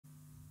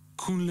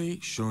Kunle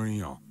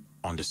Soriyan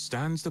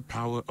understands the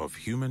power of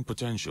human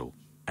potential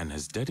and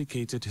has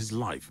dedicated his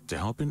life to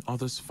helping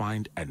others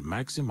find and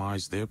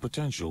maximize their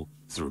potential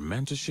through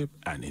mentorship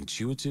and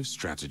intuitive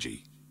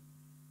strategy.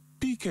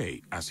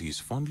 PK, as he is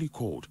fondly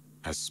called,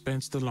 has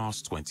spent the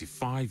last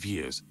 25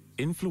 years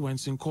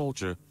influencing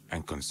culture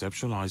and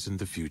conceptualizing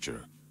the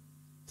future.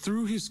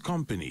 Through his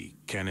company,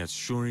 Kenneth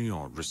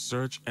Soriyan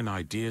Research and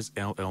Ideas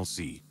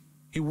LLC,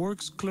 he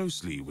works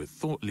closely with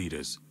thought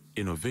leaders,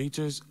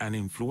 innovators, and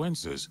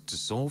influencers to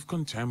solve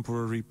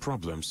contemporary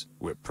problems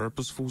with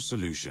purposeful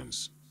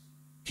solutions.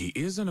 He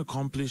is an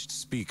accomplished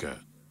speaker,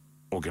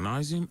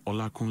 organizing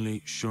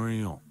Olakunle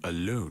Soriyan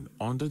alone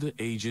under the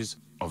aegis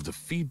of the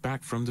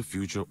Feedback from the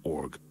Future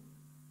org,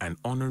 and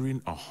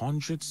honoring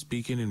 100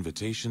 speaking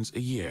invitations a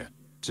year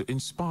to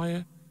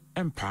inspire,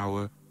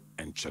 empower,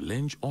 and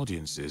challenge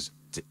audiences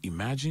to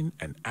imagine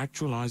and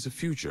actualize a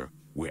future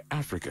where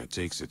Africa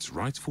takes its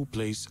rightful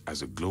place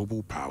as a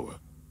global power.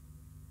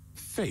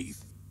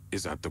 Faith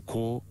is at the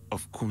core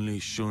of Kunle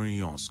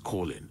Soriyan's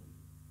calling,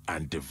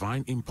 and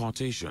divine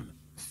impartation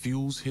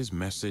fuels his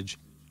message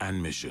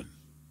and mission.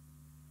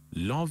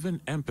 Love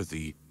and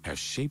empathy have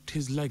shaped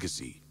his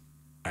legacy,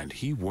 and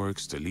he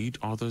works to lead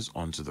others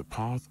onto the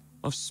path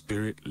of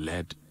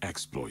spirit-led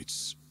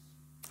exploits.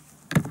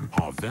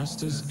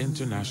 Harvesters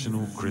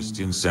International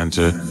Christian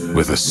Center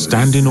with a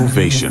standing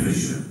ovation.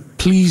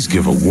 Please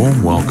give a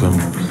warm welcome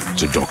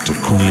to Dr.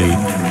 Kunle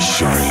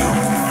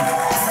Soriyan.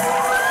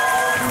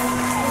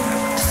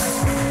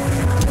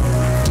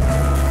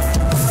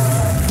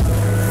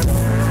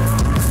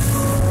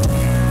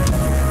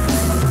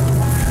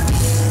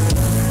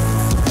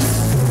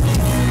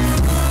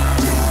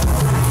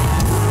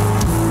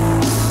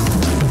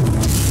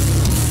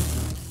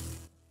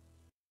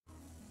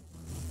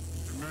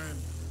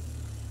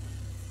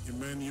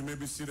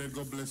 Seated.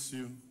 God bless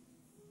you.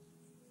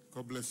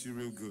 God bless you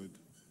real good.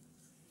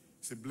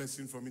 It's a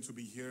blessing for me to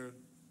be here.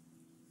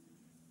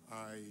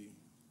 I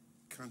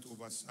can't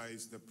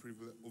overemphasize the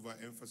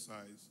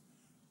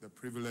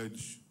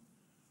privilege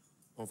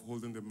of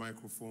holding the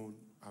microphone.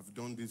 I've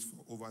done this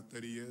for over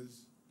 30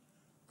 years.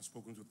 I've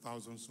spoken to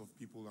thousands of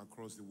people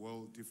across the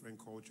world, different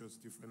cultures,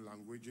 different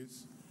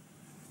languages.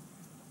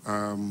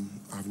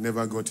 I've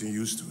never gotten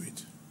used to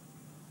it.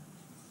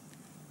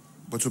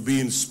 But to be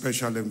in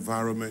special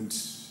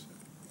environments,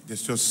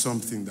 there's just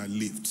something that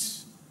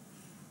lifts.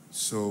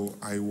 So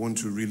I want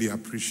to really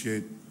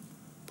appreciate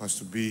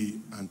Pastor B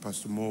and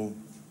Pastor Mo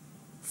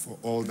for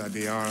all that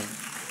they are,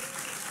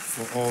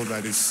 for all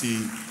that they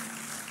see.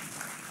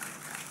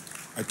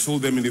 I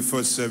told them in the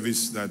first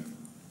service that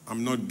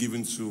I'm not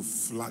given to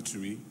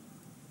flattery.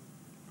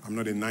 I'm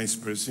not a nice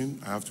person.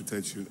 I have to tell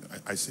you,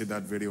 I say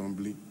that very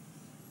humbly.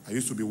 I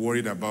used to be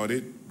worried about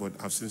it, but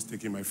I've since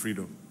taken my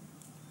freedom.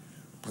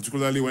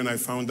 Particularly when I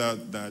found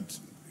out that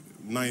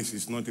nice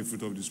is not a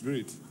fruit of the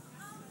Spirit.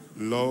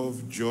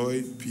 Love,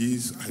 joy,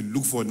 peace. I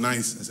look for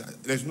nice. I say,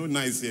 there's no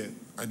nice here.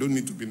 I don't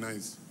need to be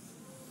nice.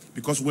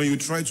 Because when you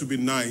try to be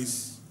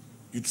nice,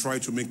 you try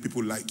to make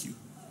people like you.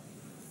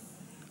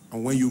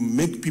 And when you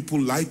make people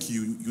like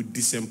you, you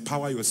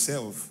disempower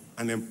yourself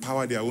and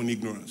empower their own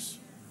ignorance.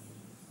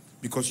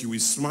 Because you will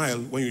smile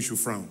when you should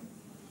frown.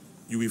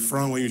 You will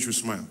frown when you should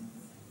smile.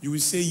 You will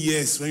say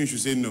yes when you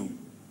should say no.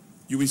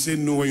 You will say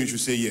no when you should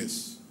say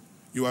yes.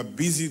 You are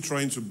busy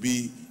trying to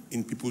be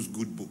in people's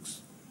good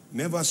books.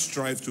 Never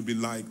strive to be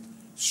liked,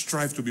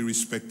 strive to be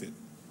respected.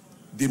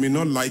 They may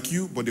not like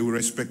you, but they will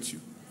respect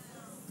you.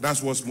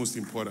 That's what's most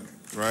important,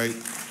 right?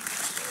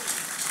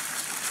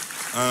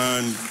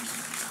 And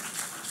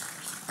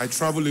I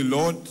travel a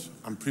lot.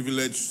 I'm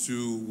privileged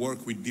to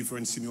work with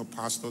different senior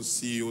pastors,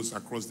 CEOs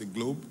across the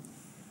globe.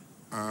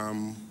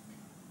 But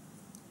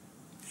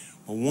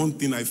one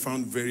thing I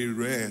found very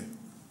rare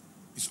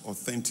is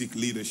authentic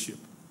leadership.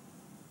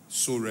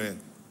 So rare.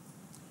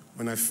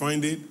 When I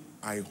find it,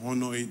 I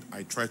honor it.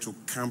 I try to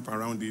camp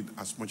around it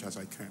as much as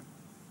I can.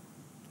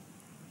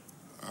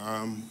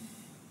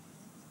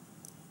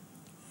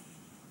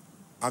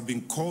 I've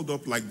been called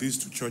up like this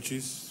to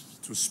churches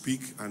to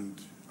speak, and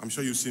I'm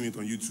sure you've seen it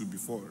on YouTube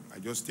before. I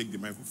just take the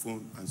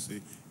microphone and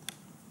say,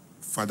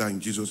 Father, in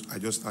Jesus, I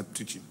just start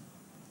teaching.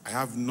 I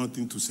have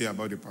nothing to say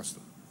about the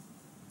pastor.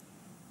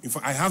 In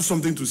fact, I have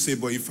something to say,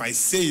 but if I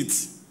say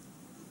it,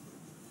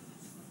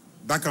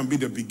 that can be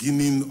the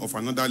beginning of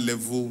another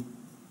level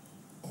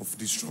of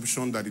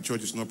disruption that the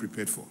church is not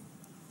prepared for.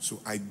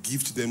 So I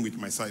gift them with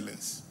my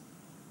silence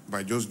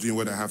by just doing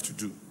what I have to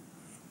do.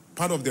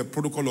 Part of the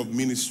protocol of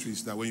ministry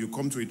is that when you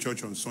come to a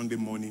church on Sunday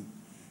morning,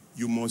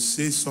 you must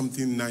say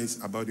something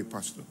nice about the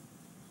pastor.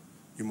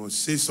 You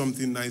must say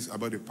something nice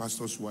about the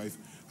pastor's wife,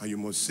 and you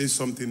must say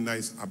something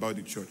nice about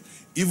the church.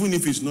 Even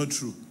if it's not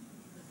true,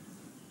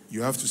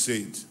 you have to say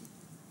it.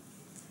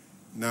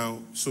 Now,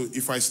 so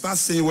if I start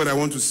saying what I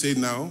want to say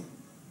now,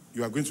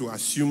 you are going to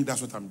assume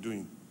that's what I'm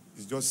doing.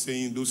 It's just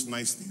saying those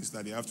nice things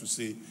that they have to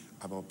say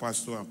about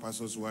pastor and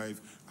pastor's wife,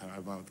 and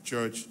about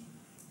church.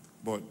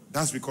 But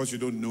that's because you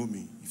don't know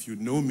me. If you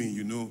know me,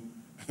 you know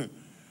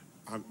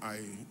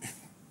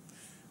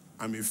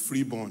I'm a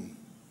freeborn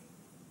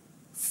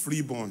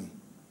freeborn.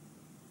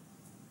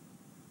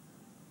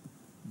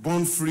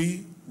 Born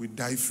free, we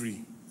die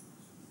free.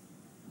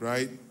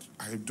 Right?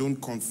 I don't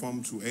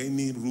conform to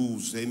any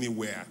rules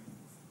anywhere.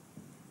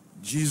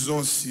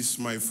 Jesus is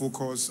my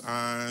focus,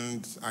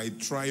 and I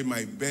try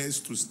my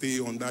best to stay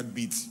on that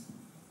beat.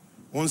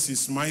 Once he's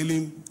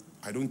smiling,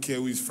 I don't care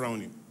who is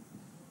frowning.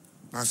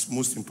 That's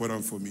most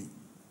important for me.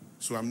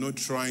 So I'm not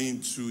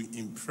trying to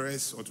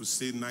impress or to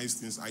say nice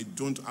things. I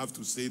don't have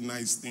to say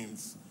nice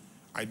things.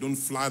 I don't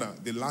flatter.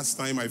 The last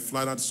time I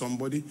flattered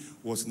somebody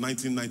was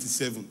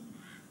 1997.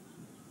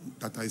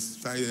 That I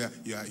said,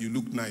 yeah, you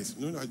look nice.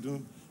 No, I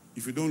don't.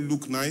 If you don't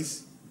look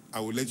nice,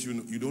 I will let you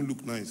know. You don't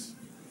look nice.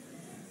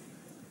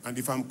 And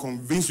if I'm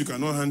convinced you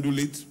cannot handle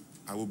it,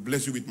 I will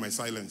bless you with my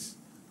silence.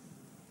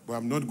 But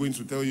I'm not going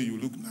to tell you, you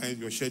look nice,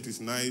 your shirt is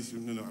nice.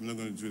 No, I'm not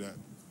going to do that.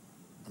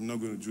 I'm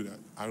not going to do that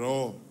at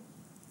all.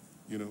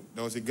 You know,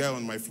 there was a guy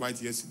on my flight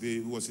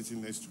yesterday who was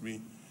sitting next to me.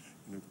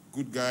 You know,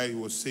 good guy, he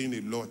was saying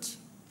a lot.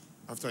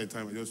 After a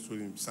time, I just told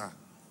him, sir,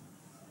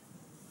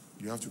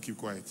 you have to keep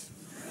quiet.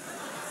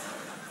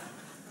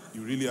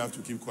 You really have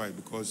to keep quiet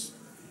because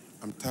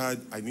I'm tired,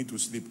 I need to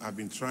sleep. I've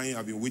been trying,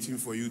 I've been waiting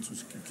for you to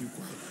keep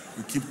quiet.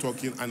 You keep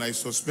talking, and I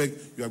suspect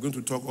you are going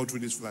to talk all through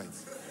this flight.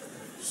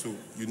 So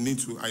you need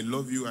to, I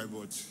love you,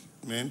 but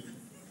man,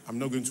 I'm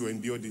not going to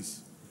endure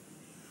this.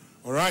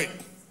 All right.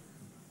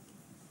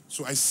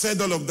 So I said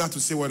all of that to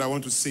say what I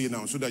want to say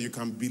now so that you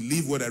can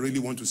believe what I really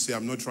want to say.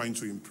 I'm not trying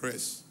to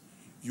impress.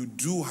 You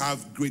do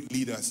have great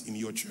leaders in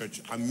your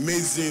church.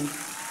 Amazing,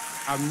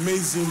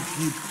 amazing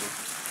people.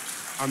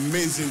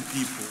 Amazing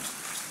people.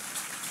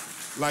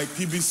 Like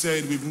PB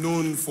said, we've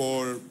known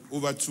for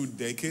over 2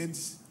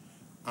 decades,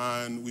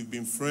 and we've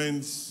been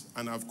friends,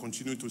 and I've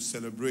continued to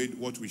celebrate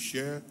what we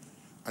share.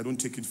 I don't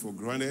take it for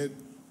granted.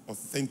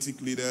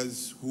 Authentic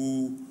leaders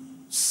who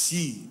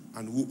see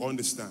and who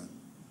understand.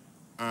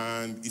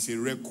 And it's a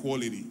rare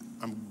quality.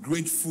 I'm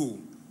grateful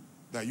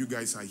that you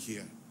guys are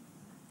here.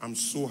 I'm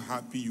so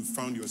happy you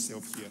found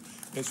yourself here.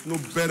 There's no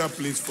better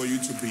place for you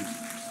to be.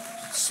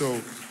 So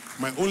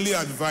my only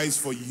advice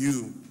for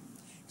you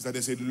is that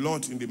there's a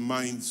lot in the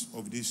minds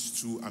of these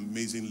 2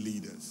 amazing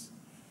leaders,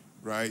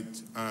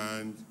 right?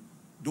 And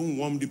don't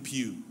warm the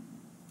pew.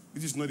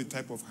 This is not the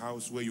type of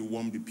house where you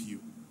warm the pew.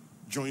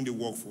 Join the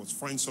workforce.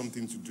 Find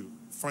something to do.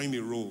 Find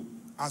a role.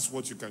 Ask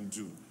what you can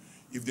do.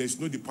 If there's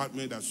no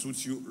department that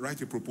suits you,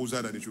 write a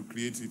proposal that they should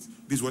create it.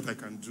 This is what I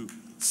can do.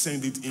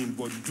 Send it in,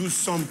 but do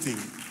something.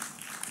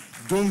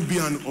 Don't be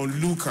an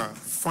onlooker.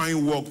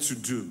 Find work to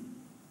do.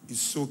 It's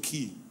so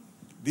key.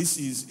 This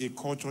is a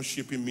culture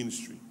shaping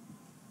ministry,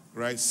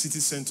 right? City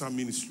center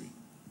ministry.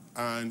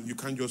 And you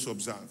can't just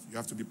observe. You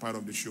have to be part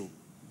of the show.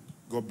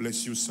 God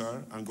bless you,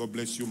 sir, and God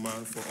bless you,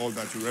 man, for all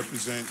that you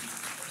represent.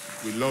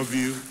 We love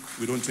you.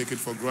 We don't take it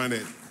for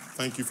granted.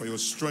 Thank you for your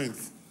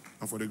strength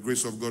and for the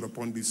grace of God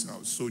upon this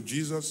house. So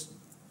Jesus,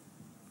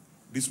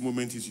 this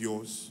moment is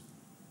yours.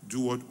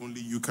 Do what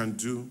only you can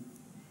do.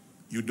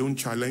 You don't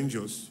challenge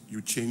us,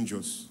 you change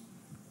us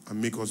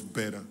and make us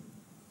better.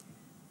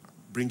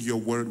 Bring your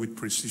word with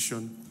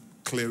precision,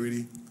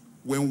 clarity.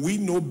 When we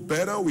know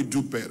better, we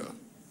do better.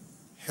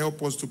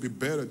 Help us to be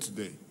better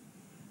today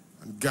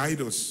and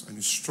guide us and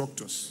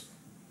instruct us.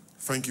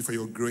 Thank you for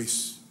your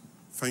grace.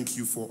 Thank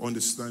you for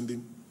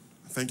understanding.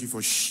 Thank you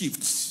for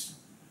shifts,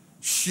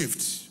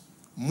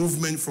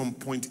 movement from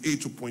point A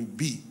to point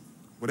B.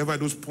 Whatever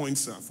those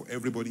points are for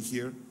everybody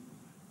here,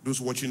 those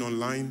watching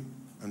online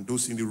and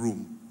those in the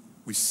room.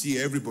 We see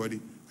everybody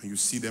and you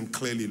see them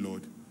clearly,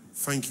 Lord.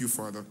 Thank you,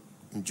 Father.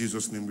 In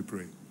Jesus' name we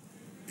pray.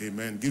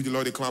 Amen. Give the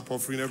Lord a clap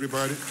offering,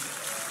 everybody.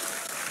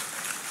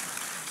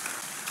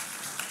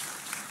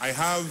 I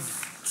have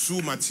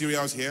 2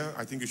 materials here.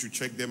 I think you should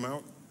check them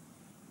out.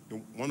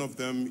 One of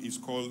them is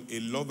called A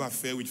Love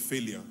Affair with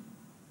Failure.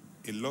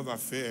 A Love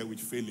Affair with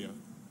Failure.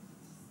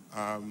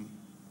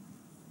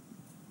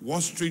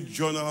 Wall Street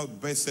Journal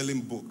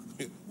best-selling book.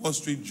 Wall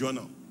Street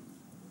Journal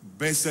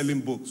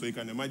best-selling book. So you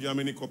can imagine how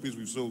many copies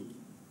we've sold.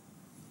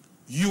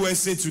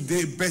 USA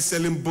Today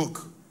best-selling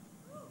book.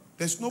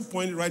 There's no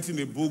point writing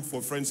a book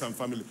for friends and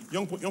family.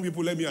 Young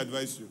people, let me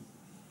advise you.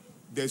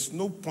 There's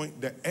no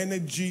point. The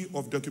energy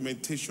of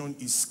documentation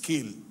is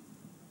scale.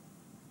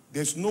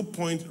 There's no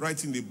point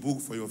writing a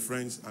book for your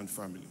friends and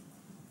family.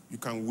 You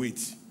can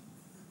wait.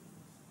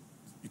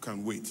 You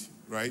can wait,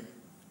 right?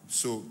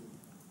 So,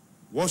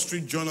 Wall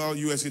Street Journal,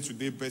 USA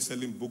Today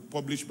best-selling book,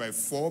 published by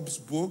Forbes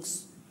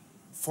Books,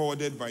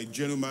 forwarded by a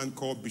gentleman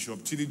called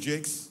Bishop T.D.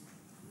 Jakes.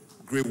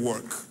 Great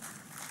work.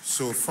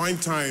 So,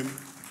 find time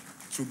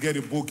to get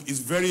a book. It's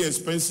very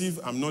expensive.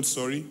 I'm not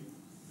sorry.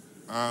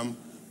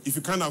 If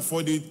you can't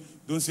afford it,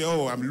 don't say,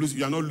 oh, I'm losing.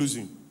 You are not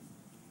losing.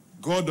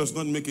 God does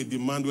not make a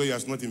demand where he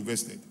has not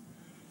invested.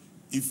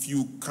 If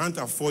you can't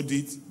afford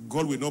it,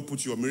 God will not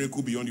put your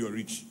miracle beyond your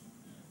reach.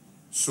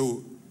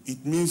 So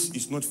it means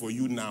it's not for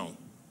you now.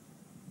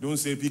 Don't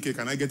say, PK,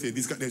 can I get a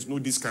discount? There's no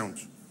discount.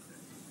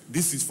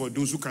 This is for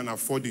those who can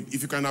afford it.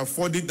 If you can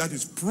afford it, that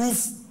is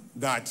proof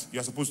that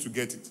you're supposed to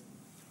get it.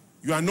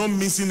 You are not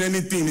missing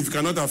anything if you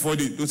cannot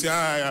afford it. Don't say,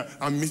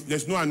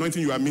 there's no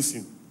anointing you are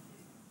missing.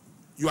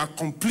 You are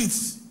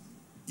complete.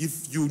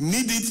 If you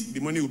need it, the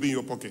money will be in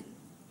your pocket.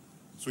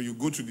 So you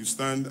go to the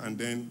stand and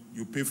then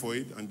you pay for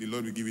it and the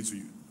Lord will give it to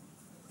you.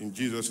 In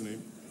Jesus'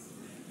 name.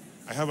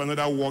 I have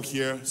another work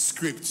here,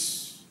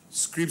 scripts.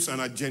 Scripts and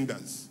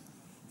agendas.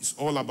 It's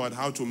all about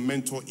how to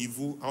mentor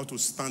evil, how to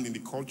stand in the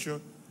culture,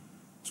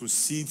 to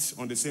sit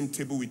on the same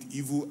table with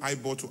evil,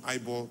 eyeball to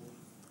eyeball,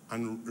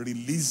 and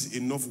release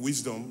enough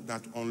wisdom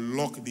that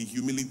unlock the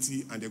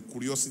humility and the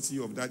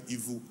curiosity of that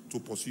evil to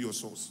pursue your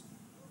source.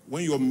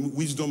 When your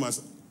wisdom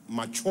has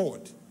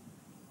matured,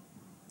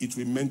 it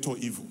will mentor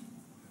evil,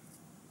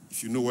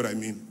 if you know what I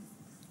mean.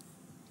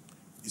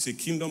 It's a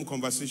kingdom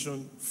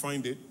conversation.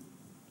 Find it.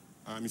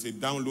 It's a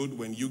download.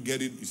 When you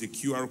get it, it's a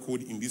QR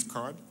code in this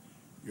card.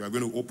 You are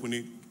going to open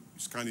it, you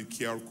scan the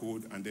QR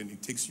code, and then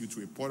it takes you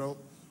to a portal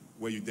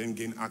where you then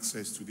gain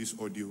access to this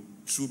audio.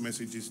 2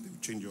 messages that will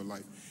change your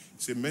life.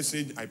 It's a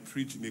message I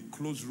preached in a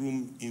closed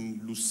room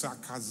in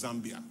Lusaka,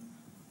 Zambia.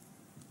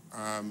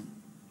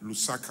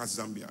 Lusaka,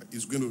 Zambia.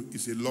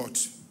 It's a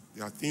lot.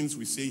 There are things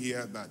we say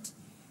here that,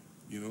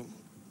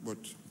 but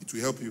it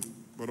will help you.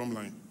 Bottom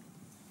line.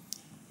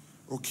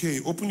 Okay,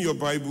 open your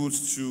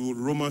Bibles to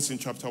Romans in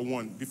chapter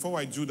 1. Before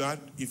I do that,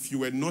 if you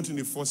were not in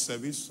the first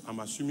service,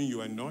 I'm assuming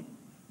you are not,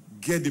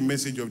 get the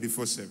message of the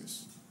first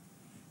service.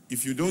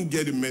 If you don't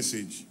get the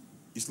message,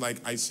 it's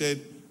like I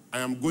said, I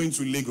am going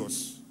to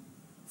Lagos.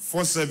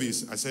 First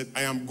service, I said,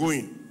 I am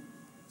going.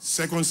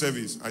 Second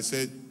service, I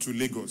said, to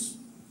Lagos.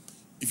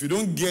 If you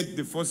don't get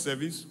the first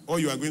service, all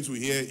you are going to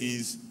hear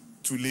is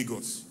to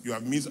Lagos. You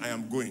have missed I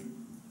am going.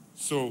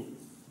 So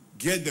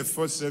get the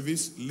first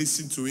service,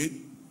 listen to it,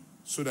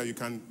 so that you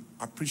can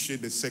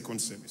appreciate the second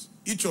service.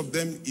 Each of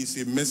them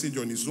is a message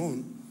on its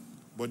own,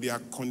 but they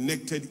are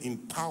connected in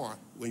power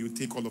when you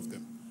take all of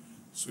them.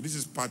 So this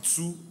is part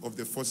 2 of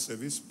the first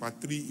service.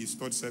 Part 3 is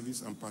third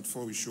service, and part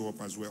 4 will show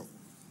up as well.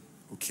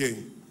 Okay.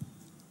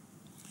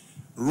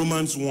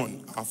 Romans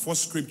 1. Our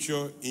first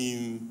scripture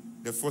in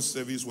the first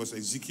service was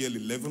Ezekiel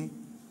 11.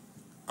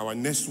 Our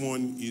next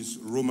one is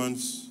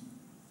Romans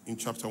in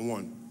chapter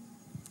 1,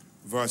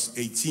 verse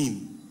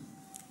 18.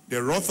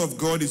 The wrath of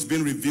God is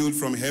being revealed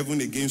from heaven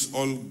against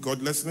all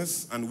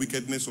godlessness and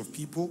wickedness of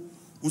people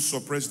who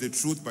suppress the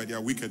truth by their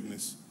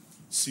wickedness.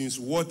 Since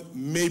what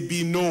may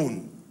be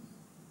known,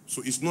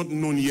 so it's not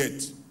known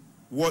yet,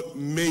 what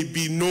may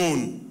be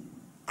known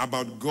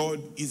about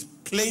God is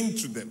plain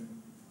to them.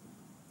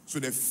 So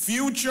the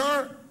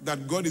future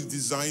that God is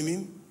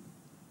designing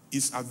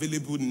is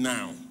available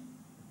now.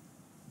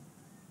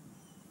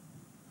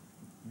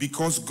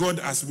 Because God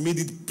has made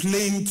it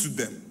plain to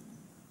them.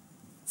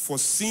 For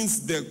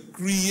since the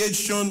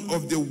creation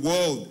of the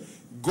world,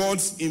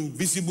 God's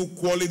invisible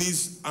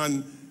qualities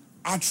and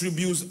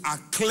attributes are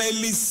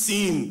clearly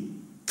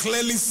seen.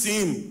 Clearly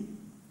seen.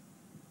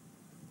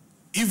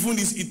 Even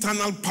his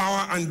eternal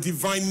power and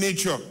divine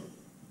nature.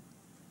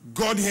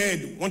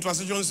 Godhead, one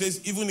translation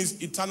says, even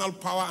his eternal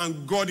power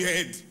and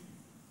Godhead.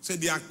 So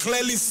they are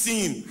clearly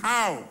seen.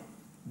 How?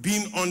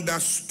 Being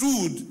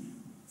understood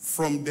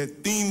from the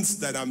things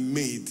that are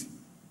made.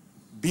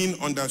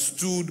 Being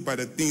understood by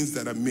the things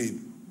that are made.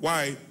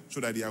 Why?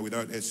 So that they are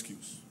without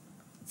excuse.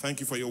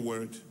 Thank you for your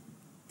word.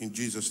 In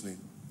Jesus' name.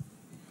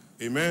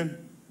 Amen.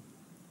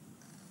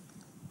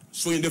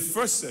 So in the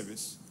first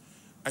service,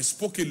 I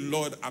spoke a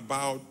lot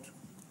about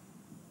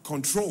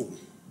control,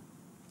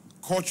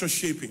 culture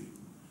shaping.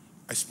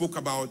 I spoke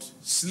about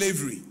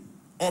slavery,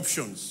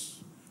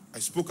 options. I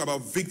spoke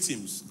about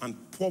victims and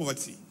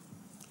poverty.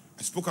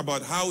 I spoke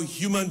about how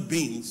human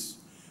beings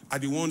are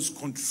the ones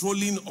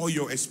controlling all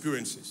your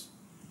experiences.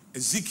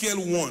 Ezekiel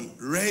 1,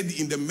 read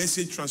in the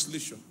Message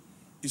translation,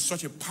 is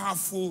such a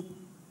powerful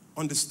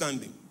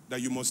understanding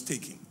that you must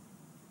take in,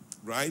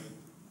 right?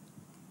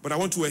 But I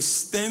want to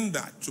extend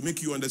that to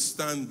make you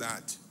understand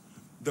that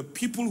the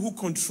people who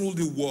control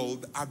the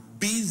world are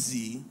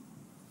busy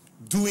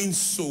doing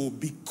so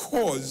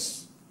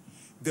because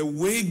the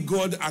way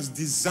God has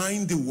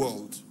designed the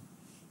world,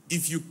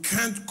 if you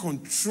can't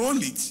control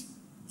it,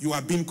 you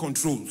are being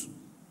controlled.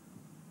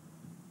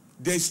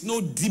 There is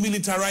no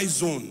demilitarized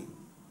zone.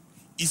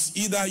 It's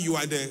either you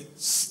are the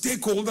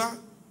stakeholder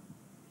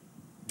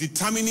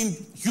determining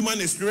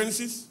human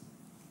experiences,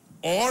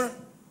 or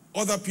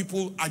other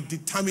people are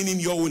determining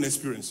your own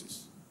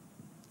experiences.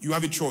 You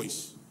have a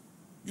choice.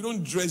 You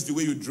don't dress the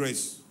way you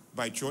dress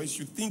by choice.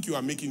 You think you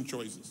are making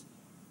choices.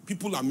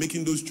 People are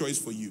making those choices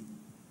for you.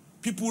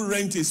 People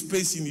rent a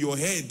space in your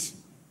head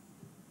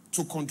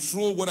to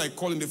control what I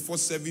call in the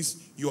first service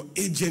your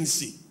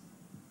agency.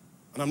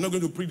 And I'm not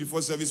going to preach the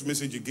first service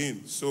message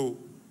again, so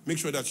make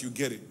sure that you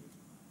get it.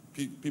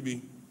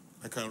 PB,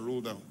 I can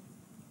roll down.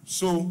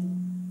 So,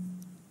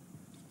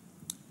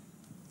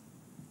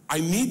 I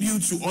need you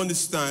to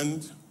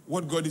understand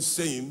what God is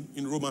saying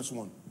in Romans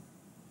 1.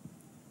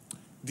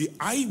 The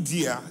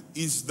idea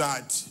is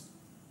that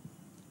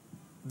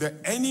the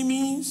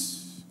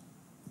enemies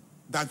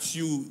that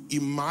you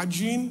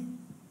imagine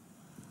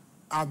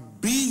are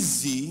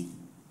busy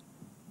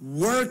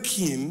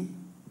working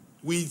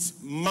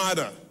with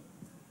matter.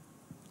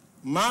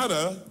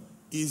 Matter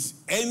is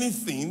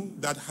anything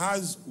that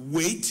has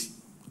weight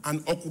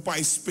and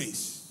occupies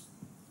space,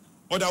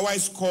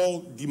 otherwise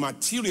called the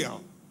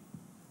material.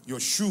 Your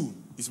shoe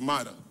is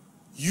matter.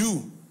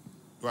 You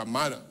are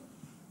matter.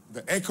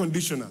 The air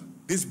conditioner,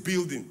 this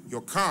building,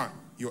 your car,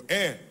 your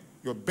air,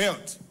 your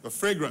belt, your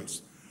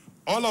fragrance,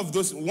 all of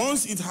those,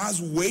 once it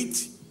has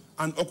weight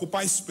and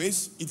occupies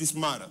space, it is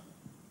matter.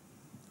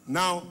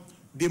 Now,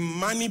 the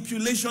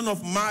manipulation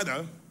of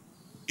matter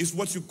is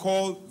what you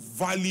call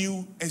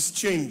value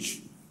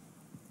exchange.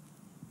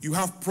 You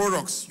have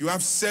products, you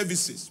have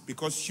services,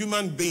 because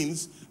human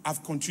beings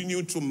have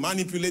continued to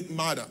manipulate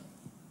matter.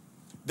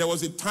 There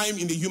was a time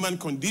in the human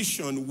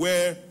condition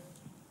where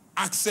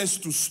access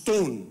to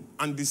stone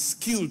and the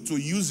skill to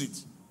use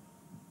it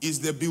is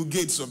the Bill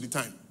Gates of the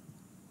time.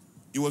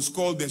 It was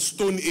called the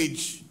Stone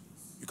Age.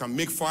 You can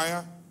make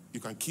fire, you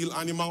can kill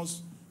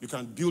animals, you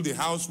can build a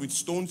house with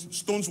stones.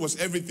 Stones was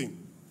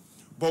everything.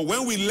 But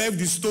when we left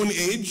the Stone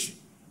Age,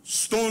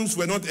 stones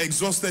were not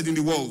exhausted in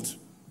the world.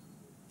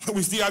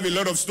 We still have a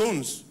lot of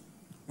stones.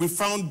 We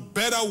found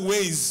better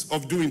ways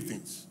of doing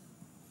things.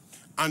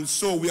 And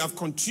so we have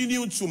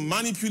continued to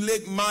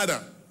manipulate matter,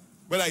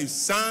 whether it's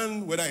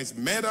sand, whether it's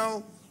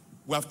metal,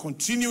 we have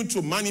continued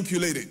to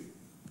manipulate it.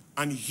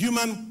 And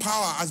human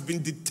power has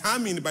been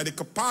determined by the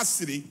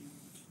capacity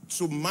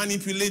to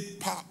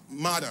manipulate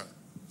matter.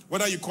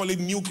 Whether you call it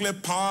nuclear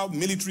power,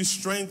 military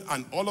strength,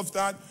 and all of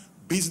that,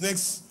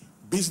 business,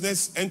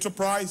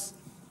 enterprise,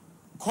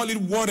 call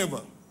it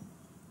whatever.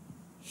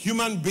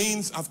 Human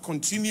beings have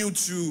continued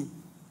to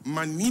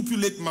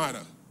manipulate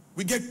matter.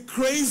 We get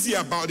crazy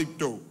about it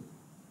though.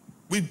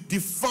 We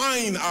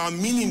define our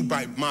meaning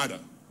by matter.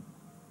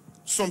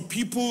 Some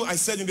people, I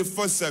said in the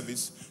first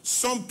service,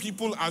 some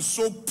people are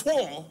so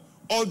poor,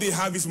 all they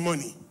have is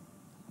money.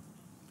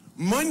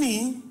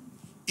 Money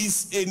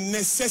is a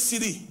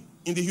necessity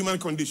in the human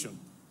condition.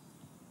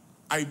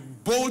 I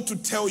bold to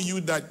tell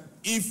you that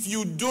if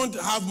you don't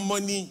have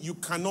money, you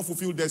cannot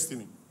fulfill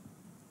destiny.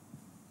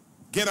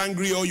 Get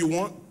angry all you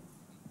want.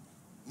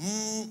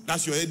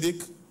 That's your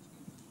headache.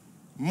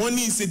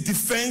 Money is a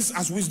defense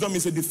as wisdom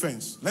is a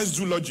defense. Let's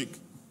do logic.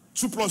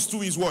 2 plus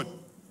 2 is what?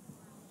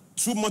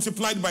 2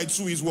 multiplied by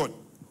 2 is what?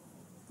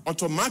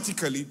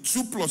 Automatically,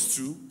 2 plus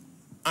 2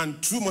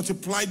 and 2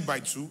 multiplied by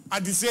 2 are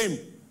the same.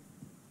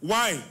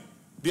 Why?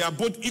 They are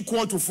both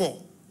equal to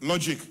 4.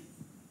 Logic.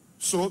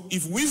 So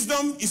if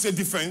wisdom is a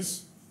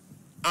defense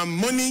and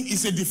money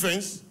is a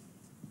defense,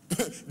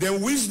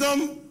 then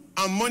wisdom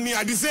and money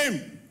are the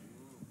same.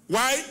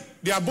 Why?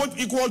 They are both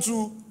equal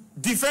to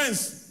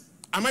defense.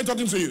 Am I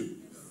talking to you?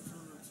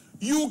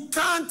 You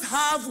can't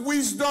have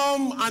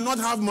wisdom and not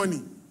have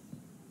money.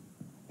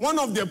 One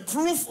of the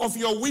proof of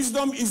your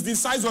wisdom is the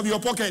size of your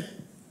pocket.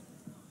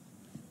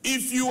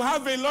 If you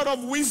have a lot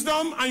of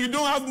wisdom and you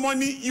don't have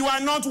money, you are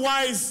not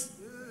wise.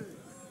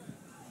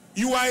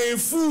 You are a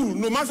fool.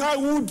 No matter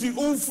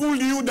who fooled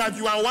you that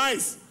you are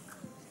wise.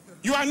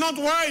 You are not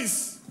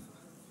wise.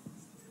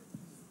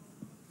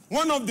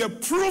 One of the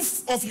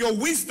proof of your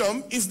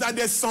wisdom is that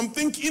there's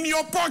something in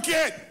your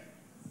pocket.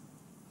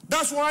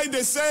 That's why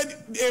they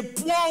said a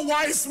poor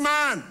wise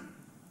man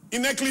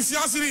in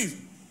Ecclesiastes.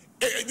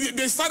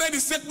 They started the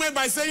statement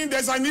by saying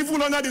there's an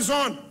evil under the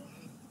sun.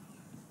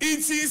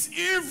 It is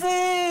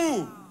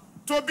evil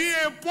to be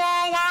a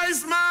poor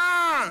wise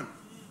man.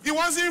 It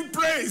wasn't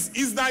praise,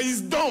 it's that he's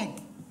dumb.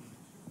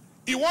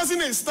 It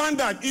wasn't a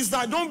standard, it's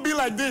that don't be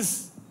like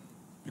this.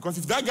 Because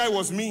if that guy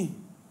was me,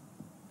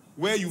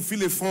 where you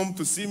fill a form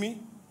to see me,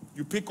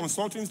 you pay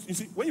consultants. You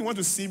see, when you want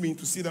to see me,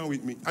 to sit down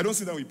with me, I don't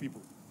sit down with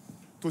people.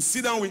 To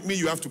sit down with me,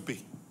 you have to pay.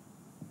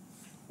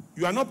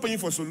 You are not paying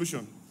for a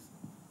solution.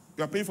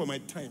 You are paying for my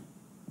time.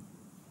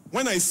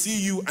 When I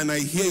see you and I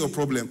hear your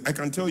problem, I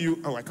can tell you,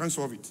 oh, I can't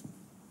solve it.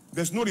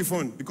 There's no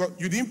refund because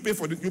you didn't pay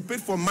for it. You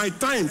paid for my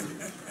time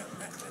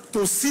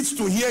to sit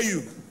to hear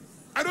you.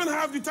 I don't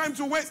have the time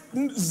to waste.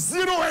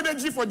 Zero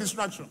energy for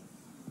distraction.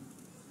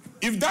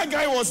 If that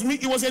guy was me,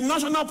 it was a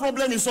national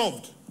problem he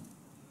solved.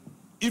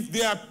 If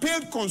they are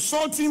paid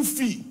consulting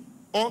fee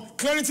or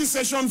clarity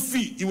session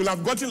fee, he will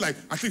have gotten like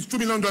at least $2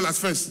 million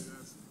first.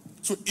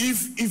 So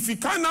if he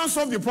can't now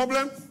solve the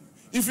problem,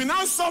 if he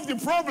now solve the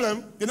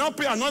problem, they now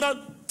pay another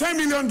 $10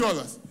 million.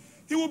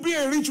 He will be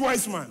a rich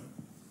wise man.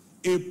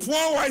 A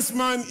poor wise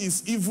man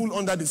is evil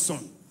under the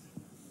sun.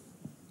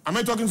 Am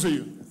I talking to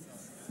you?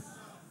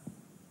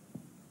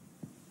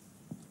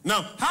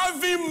 Now,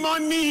 having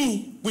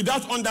money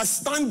without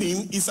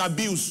understanding is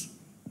abuse.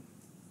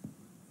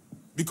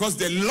 Because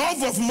the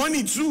love of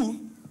money too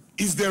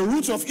is the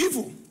root of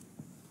evil.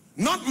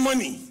 Not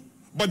money,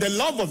 but the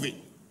love of it.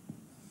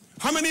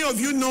 How many of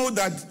you know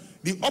that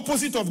the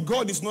opposite of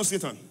God is not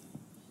Satan?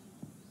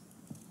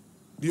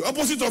 The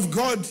opposite of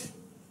God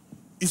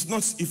is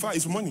not Ifa,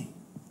 it's money.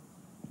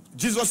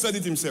 Jesus said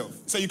it himself.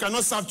 He said you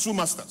cannot serve 2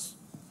 masters.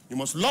 You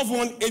must love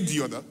one, hate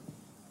the other.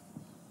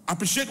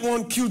 Appreciate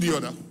one, kill the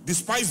other.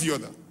 Despise the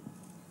other.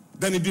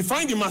 Then he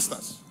defined the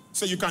masters. He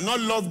said you cannot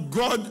love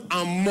God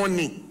and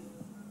money.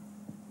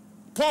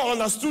 Paul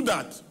understood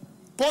that.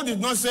 Paul did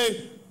not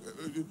say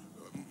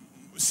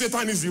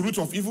Satan is the root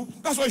of evil?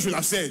 That's what he should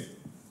have said.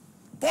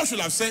 Paul should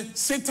have said,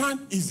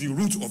 Satan is the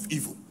root of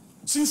evil.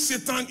 Since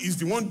Satan is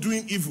the one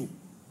doing evil.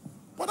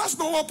 But that's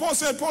not what Paul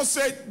said. Paul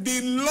said,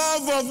 the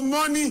love of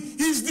money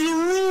is the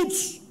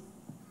root,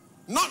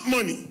 not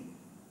money.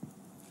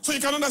 So you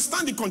can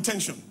understand the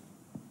contention.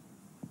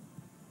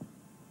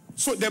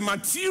 So the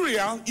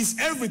material is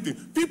everything.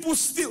 People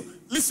still,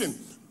 listen,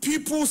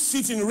 people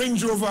sit in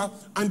Range Rover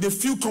and they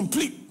feel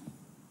complete.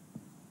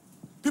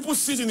 People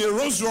sit in a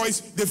Rolls Royce,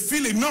 they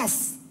feel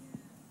enough.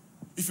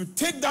 If you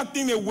take that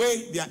thing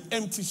away, they are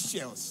empty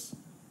shells.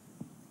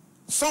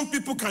 Some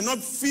people cannot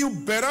feel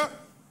better,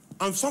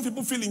 and some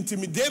people feel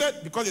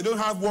intimidated because they don't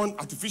have one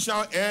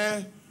artificial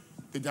air.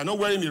 They are not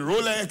wearing a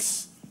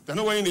Rolex. They're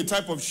not wearing a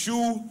type of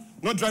shoe,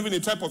 not driving a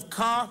type of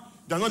car.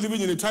 They're not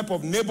living in a type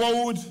of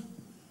neighborhood.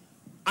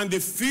 And they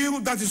feel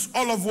that is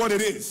all of what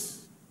it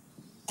is.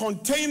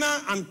 Container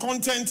and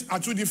content are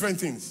two different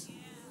things.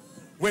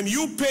 When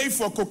you pay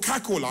for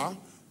Coca-Cola,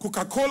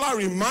 Coca-Cola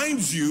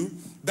reminds you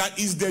that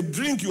is the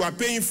drink you are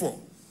paying for.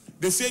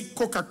 They say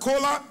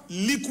Coca-Cola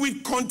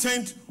liquid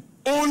content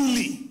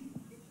only.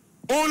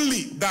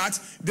 Only that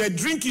the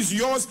drink is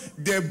yours,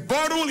 the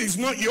bottle is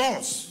not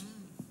yours.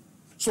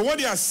 So what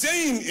they are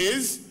saying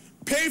is,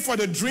 pay for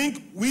the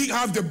drink, we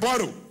have the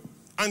bottle.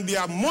 And they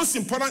are most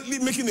importantly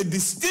making a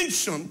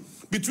distinction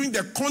between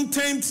the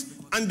content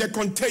and the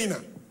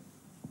container.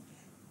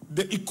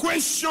 The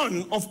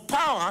equation of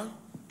power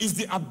is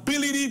the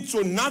ability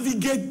to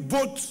navigate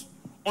both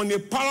on a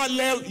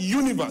parallel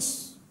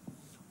universe.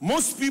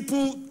 Most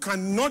people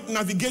cannot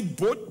navigate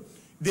both.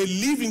 They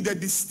live in the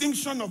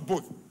distinction of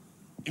both.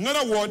 In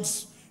other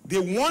words, they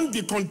want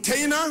the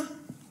container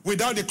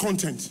without the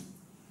content.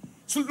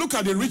 So look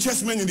at the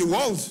richest men in the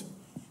world.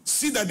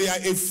 See that they are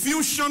a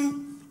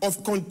fusion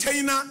of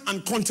container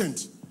and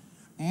content.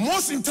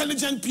 Most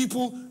intelligent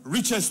people,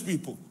 richest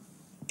people.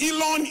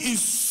 Elon is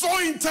so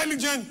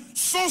intelligent,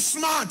 so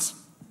smart,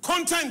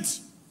 content.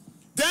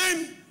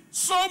 Then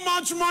so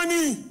much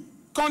money,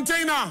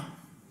 container.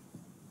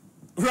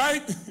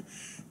 Right?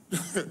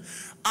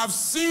 I've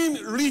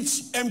seen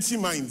rich empty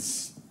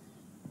minds.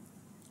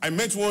 I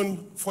met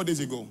one 4 days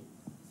ago.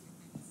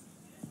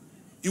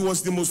 It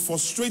was the most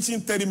frustrating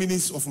 30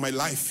 minutes of my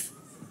life.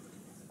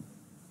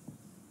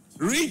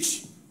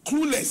 Rich,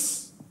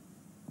 clueless,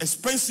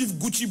 expensive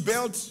Gucci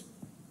belt,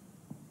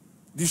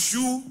 the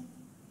shoe.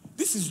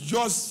 This is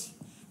just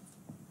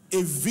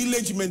a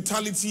village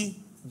mentality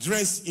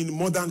dressed in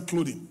modern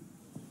clothing.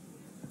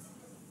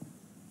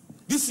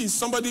 This is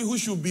somebody who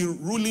should be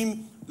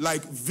ruling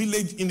like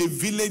village, in a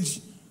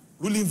village,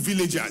 ruling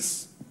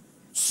villagers.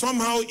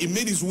 Somehow he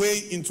made his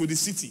way into the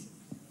city.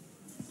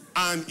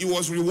 And he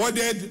was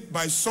rewarded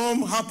by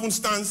some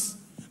happenstance,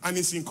 and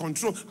he's in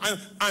control.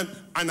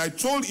 And I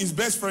told his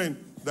best friend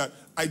that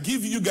I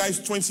give you guys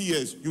 20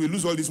 years, you will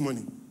lose all this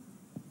money.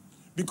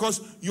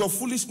 Because your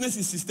foolishness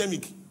is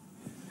systemic.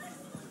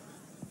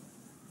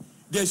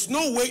 There's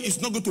no way it's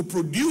not going to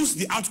produce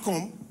the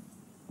outcome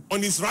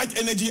on its right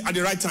energy at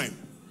the right time.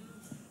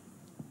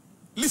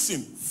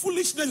 Listen,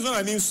 foolishness is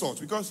not an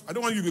insult, because I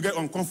don't want you to get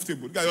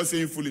uncomfortable. You guys are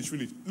saying foolish,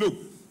 foolish. Look,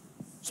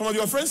 some of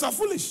your friends are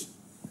foolish.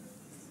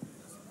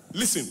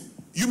 Listen,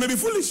 you may be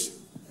foolish.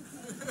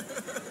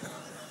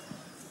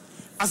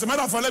 As a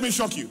matter of fact, let me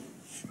shock you.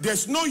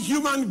 There's no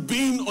human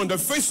being on the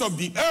face of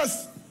the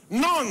earth,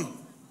 none,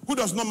 who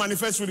does not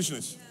manifest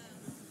foolishness.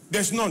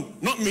 There's none.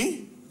 Not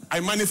me. I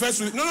manifest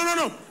foolishness.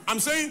 No. I'm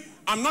saying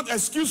I'm not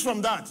excused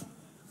from that.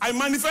 I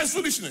manifest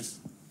foolishness.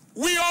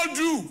 We all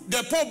do.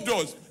 The Pope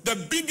does.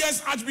 The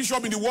biggest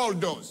archbishop in the world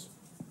does.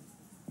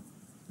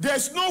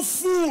 There's no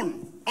fool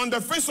on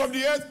the face of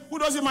the earth who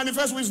doesn't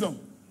manifest wisdom.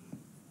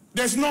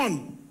 There's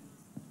none.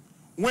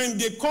 When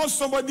they call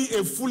somebody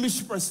a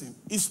foolish person,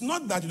 it's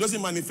not that he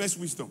doesn't manifest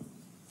wisdom.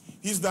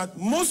 It's that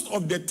most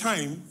of the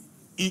time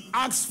he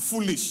acts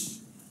foolish.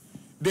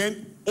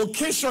 Then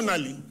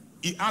occasionally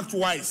he acts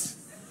wise.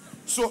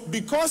 So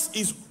because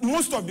he's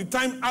most of the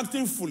time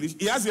acting foolish,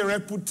 he has a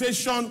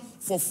reputation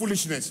for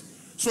foolishness.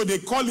 So they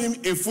call him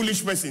a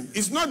foolish person.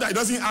 It's not that he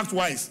doesn't act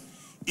wise.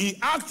 He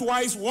acts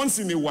wise once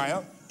in a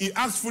while. He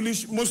acts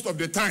foolish most of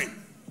the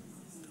time.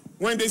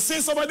 When they say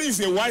somebody is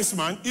a wise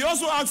man, he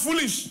also acts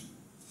foolish.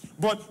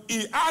 But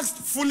he acts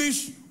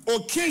foolish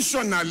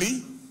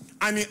occasionally,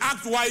 and he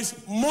acts wise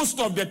most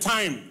of the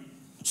time.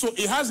 So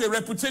he has a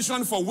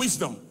reputation for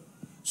wisdom.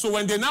 So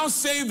when they now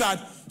say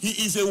that he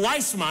is a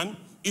wise man,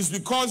 it's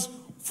because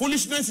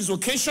foolishness is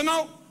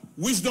occasional,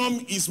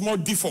 wisdom is more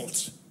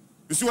default.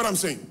 You see what I'm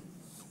saying?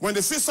 When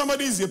they say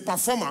somebody is a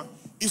performer,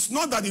 it's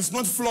not that he's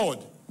not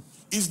flawed.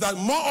 It's that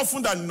more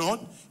often than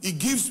not, he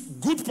gives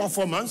good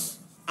performance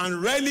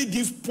and rarely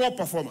gives poor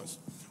performance.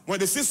 When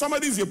they say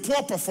somebody is a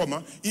poor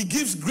performer, he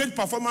gives great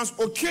performance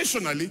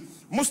occasionally,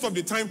 most of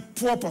the time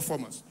poor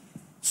performance.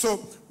 So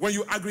when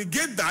you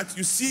aggregate that,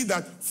 you see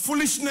that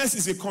foolishness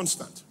is a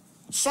constant.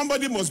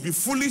 Somebody must be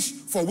foolish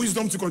for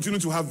wisdom to continue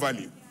to have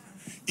value.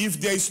 If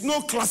there is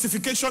no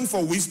classification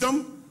for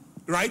wisdom,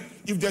 right?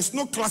 If there's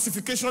no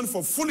classification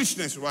for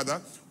foolishness, rather,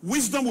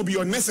 wisdom will be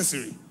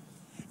unnecessary.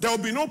 There will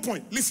be no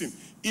point. Listen,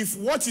 if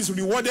what is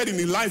rewarded in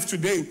the life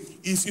today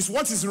is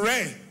what is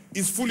rare,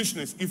 is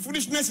foolishness. If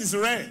foolishness is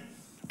rare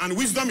and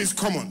wisdom is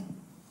common,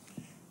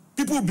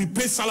 people will be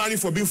paid salary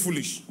for being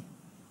foolish.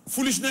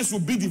 Foolishness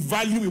will be the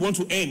value we want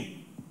to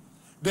earn.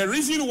 The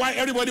reason why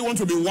everybody wants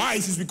to be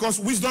wise is because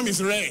wisdom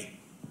is rare.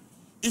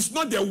 It's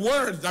not the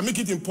word that makes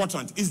it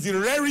important. It's the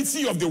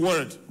rarity of the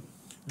word.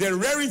 The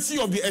rarity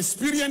of the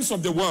experience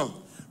of the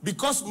world.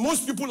 Because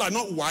most people are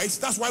not wise,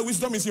 that's why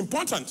wisdom is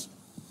important.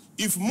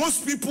 If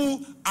most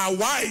people are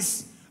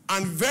wise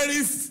and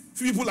very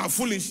few people are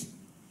foolish,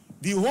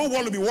 the whole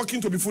world will be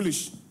working to be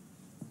foolish.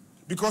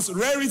 Because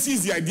rarity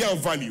is the idea of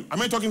value.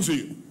 Am I talking to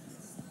you?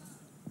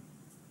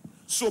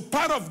 So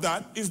part of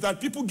that is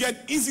that people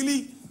get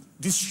easily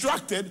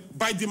distracted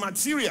by the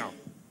material.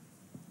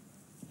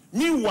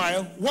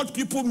 Meanwhile, what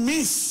people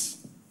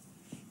miss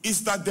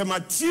is that the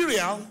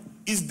material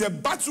is the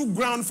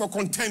battleground for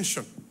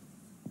contention.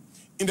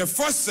 In the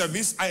first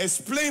service, I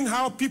explained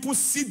how people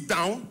sit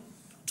down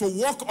to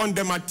work on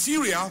the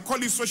material,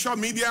 call it social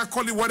media,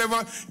 call it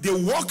whatever, they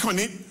work on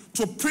it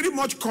to pretty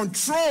much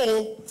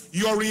control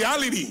your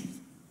reality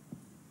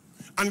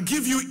and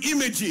give you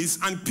images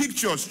and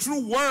pictures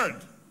through word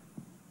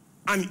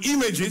and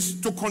images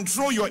to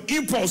control your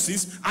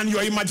impulses and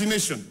your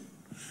imagination.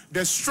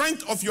 The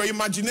strength of your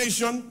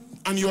imagination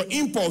and your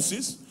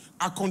impulses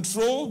are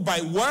controlled by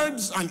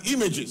words and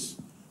images.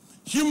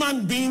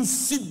 Human beings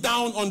sit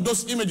down on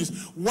those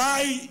images.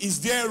 Why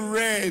is there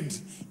red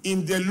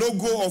in the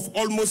logo of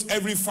almost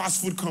every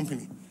fast food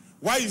company?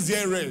 Why is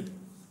there red?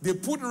 They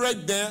put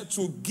red there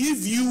to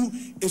give you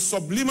a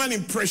subliminal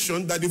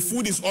impression that the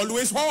food is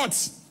always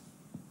hot.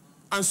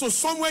 And so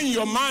somewhere in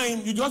your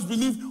mind, you just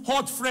believe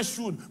hot, fresh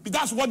food. But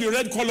that's what the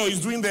red color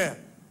is doing there.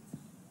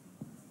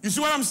 You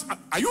see what I'm saying?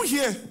 Are you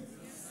here?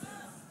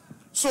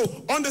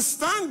 So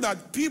understand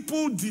that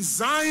people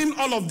design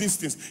all of these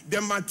things.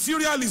 The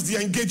material is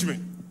the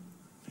engagement.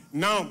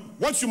 Now,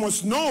 what you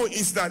must know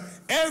is that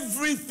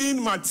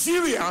everything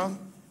material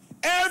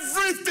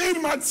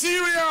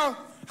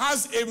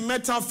has a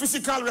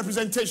metaphysical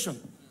representation.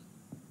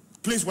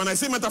 Please, when I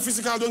say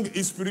metaphysical, don't get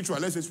it's spiritual.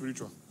 Let's say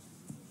spiritual.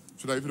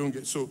 So that if you don't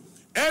get so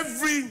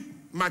every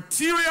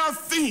material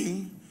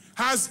thing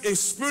has a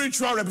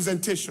spiritual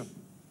representation.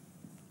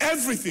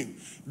 Everything.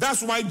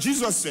 That's why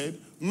Jesus said,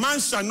 man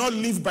shall not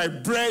live by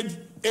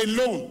bread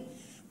alone.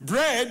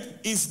 Bread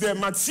is the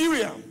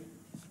material.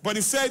 But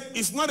he said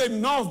it's not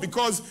enough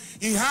because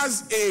he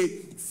has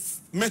a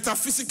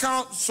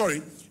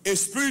a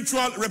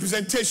spiritual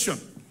representation.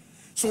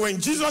 So when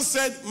Jesus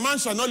said, man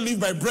shall not live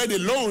by bread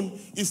alone,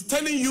 he's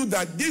telling you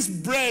that this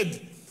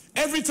bread,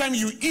 every time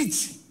you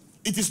eat,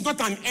 it is not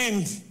an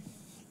end.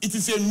 It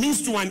is a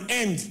means to an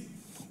end.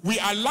 We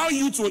allow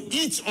you to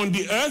eat on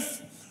the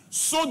earth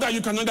so that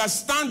you can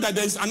understand that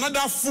there is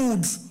another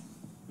food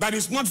that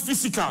is not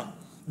physical.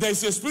 There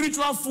is a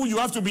spiritual food you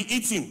have to be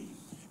eating.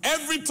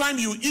 Every time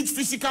you eat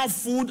physical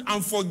food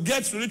and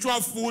forget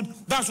spiritual food,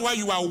 that's why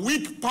you are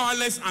weak,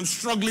 powerless, and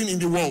struggling in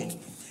the world.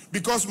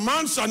 Because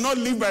man shall not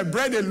live by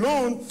bread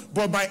alone,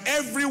 but by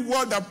every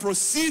word that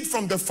proceeds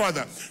from the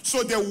Father.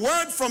 So the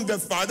word from the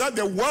Father,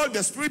 the word,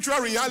 the spiritual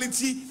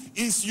reality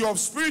is your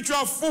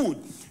spiritual food.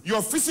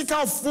 Your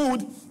physical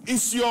food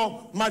is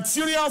your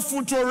material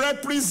food to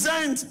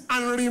represent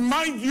and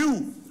remind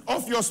you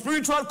of your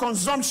spiritual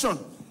consumption.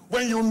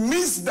 When you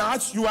miss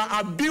that, you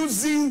are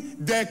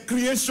abusing the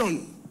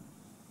creation.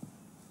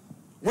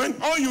 When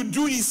all you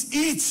do is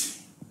eat,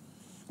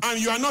 and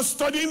you are not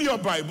studying your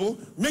Bible,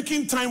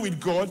 making time with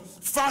God,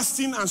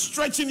 fasting and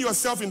stretching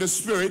yourself in the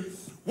Spirit,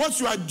 what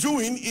you are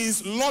doing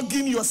is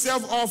logging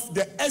yourself off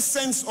the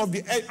essence of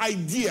the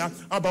idea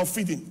about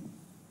feeding.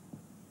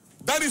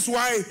 That is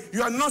why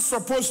you are not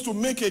supposed to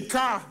make a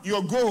car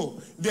your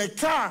goal. The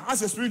car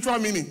has a spiritual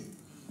meaning.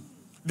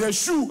 The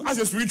shoe has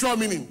a spiritual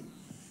meaning.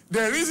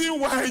 The reason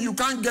why you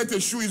can't get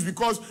a shoe is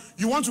because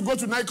you want to go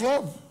to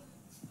nightclub.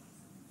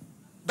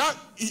 That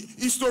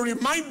is to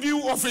remind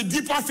you of a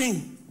deeper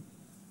thing.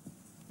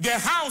 The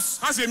house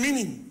has a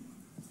meaning.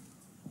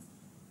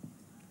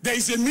 There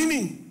is a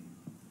meaning.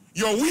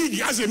 Your wig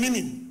has a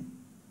meaning.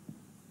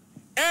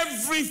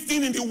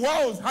 Everything in the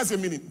world has a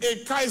meaning.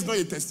 A car is not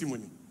a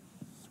testimony.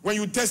 When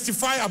you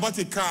testify about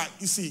a car,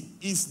 you see,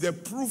 it's the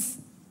proof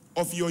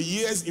of your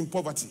years in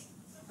poverty.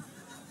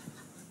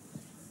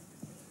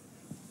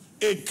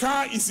 A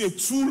car is a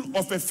tool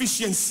of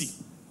efficiency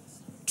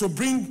to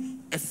bring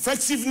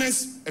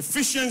effectiveness,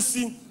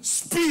 efficiency,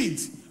 speed,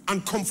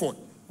 and comfort.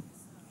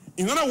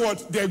 In other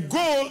words, the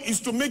goal is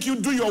to make you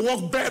do your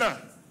work better.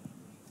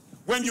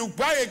 When you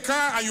buy a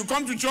car and you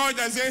come to church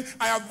and say,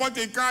 I have bought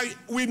a car,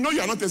 we know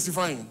you are not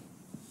testifying.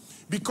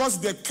 Because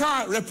the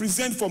car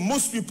represents for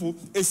most people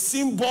a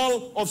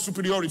symbol of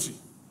superiority.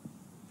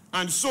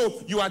 And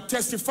so you are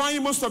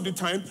testifying most of the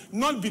time,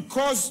 not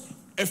because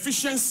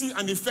efficiency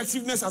and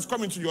effectiveness has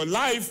come into your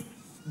life,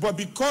 but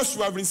because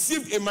you have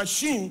received a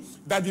machine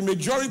that the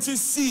majority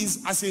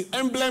sees as an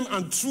emblem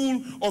and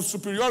tool of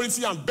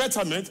superiority and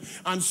betterment.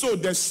 And so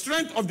the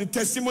strength of the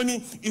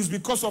testimony is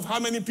because of how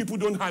many people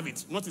don't have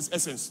it, not its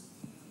essence.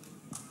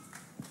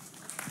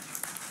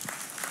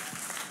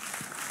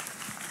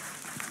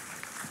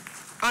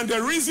 And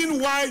the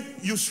reason why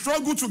you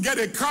struggle to get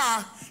a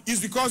car is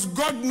because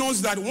God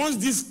knows that once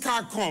this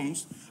car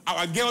comes,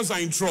 our girls are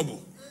in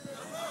trouble.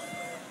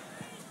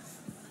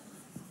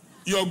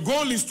 Your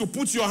goal is to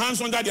put your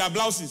hands under their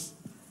blouses.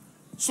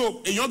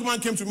 So a young man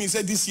came to me and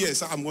said, this year,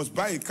 sir, I must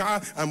buy a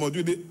car, I must do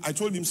it. I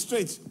told him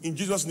straight, in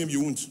Jesus' name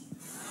you won't.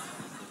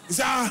 He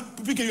said,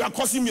 PK, you are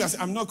cursing me. I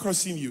said, I'm not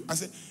cursing you. I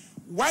said,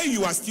 while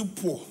you are still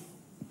poor,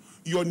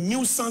 your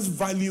nuisance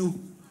value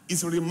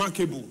is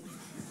remarkable.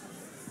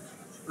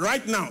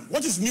 Right now,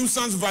 what is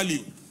nuisance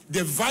value?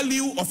 The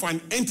value of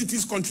an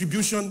entity's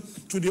contribution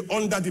to the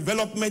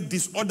underdevelopment,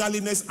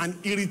 disorderliness, and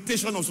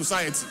irritation of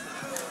society.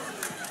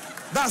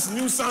 That's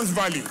nuisance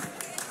value.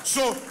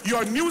 So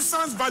your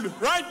nuisance value,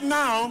 right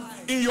now,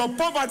 in your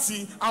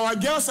poverty, our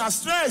girls are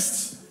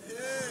stressed.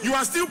 You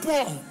are still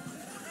poor.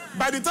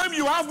 By the time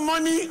you have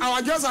money,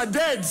 our girls are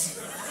dead.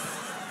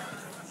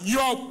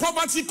 Your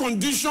poverty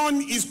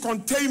condition is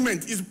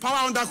containment, is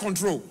power under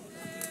control.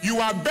 You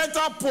are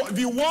better poor.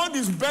 The world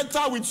is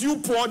better with you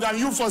poor than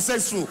you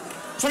successful.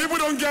 So people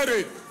don't get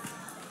it.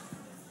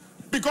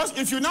 Because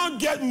if you now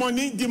get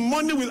money, the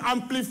money will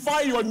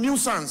amplify your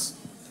nuisance.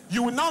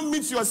 You will now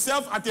meet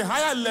yourself at a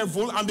higher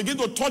level and begin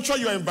to torture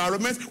your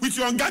environment with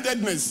your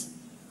unguardedness.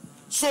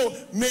 So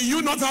may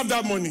you not have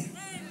that money.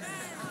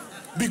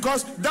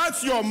 Because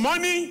that's your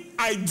money.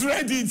 I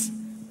dread it.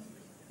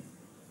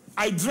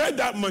 I dread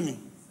that money.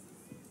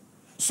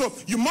 So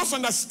you must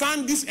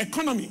understand this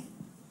economy.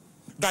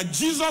 That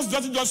Jesus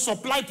doesn't just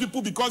supply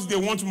people because they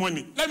want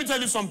money. Let me tell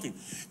you something.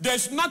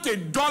 There's not a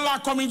dollar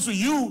coming to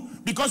you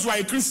because you are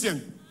a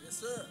Christian. Yes,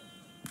 sir.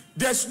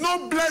 There's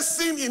no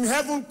blessing in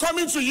heaven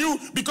coming to you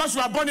because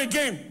you are born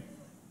again.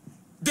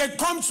 They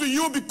come to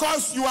you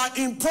because you are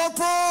in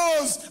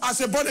purpose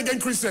as a born again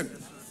Christian.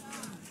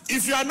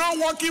 If you are not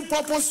working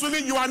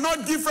purposefully, you are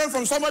not different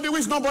from somebody who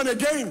is not born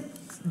again.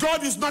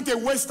 God is not a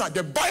waster.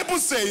 The Bible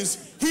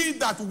says, he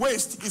that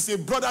wastes is a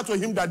brother to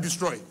him that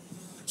destroys.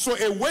 So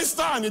a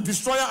waster and a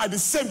destroyer are the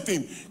same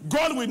thing.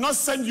 God will not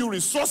send you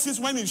resources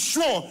when he's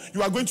sure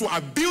you are going to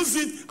abuse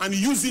it and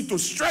use it to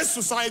stress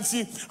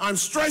society and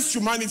stress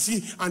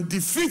humanity and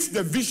defeat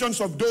the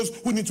visions of those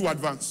who need to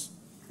advance.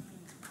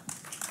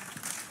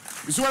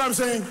 You see what I'm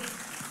saying?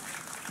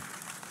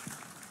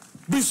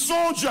 Be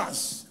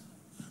soldiers.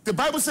 The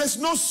Bible says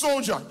no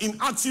soldier in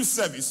active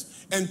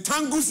service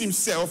entangles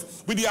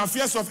himself with the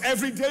affairs of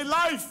everyday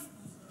life.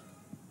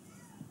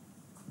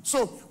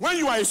 So, when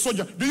you are a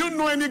soldier, do you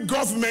know any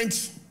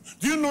government,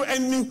 do you know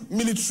any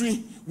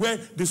military where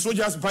the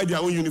soldiers buy their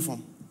own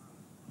uniform?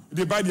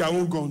 They buy their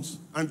own guns.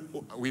 And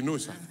we know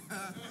some.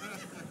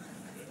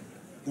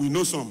 We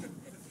know some.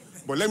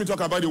 But let me talk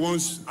about the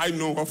ones I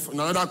know of in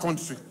another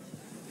country.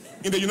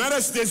 In the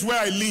United States where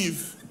I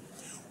live,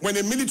 when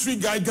a military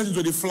guy gets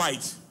into the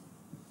flight,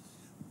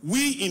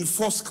 we in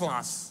first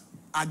class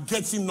are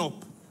getting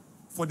up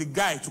for the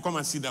guy to come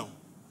and sit down.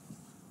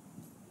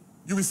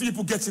 You will see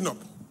people getting up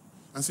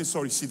and say,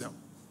 sorry, sit down.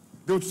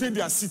 They will take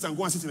their seat and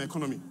go and sit in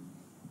economy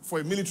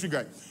for a military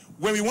guy.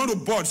 When we want to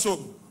board,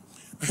 so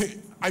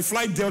I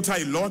fly Delta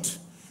a lot,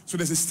 so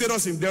there's a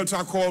status in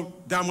Delta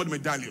called Diamond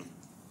Medallion.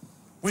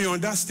 When you're on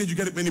that stage, you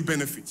get many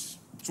benefits.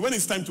 So when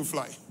it's time to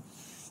fly,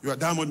 you're a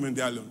Diamond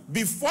Medallion.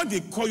 Before they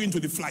call you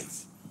into the flight,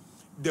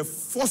 the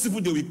first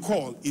people they will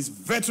call is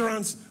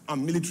veterans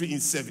and military in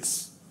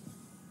service.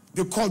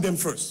 They call them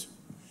first.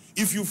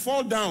 If you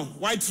fall down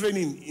while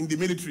training in the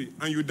military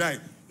and you die,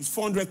 it's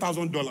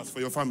 $400,000 for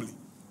your family.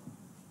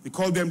 They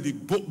call them the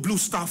Blue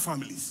Star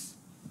families.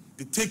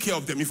 They take care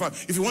of them.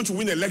 If you want to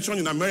win an election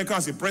in America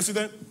as a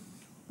president,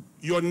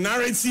 your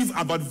narrative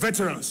about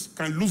veterans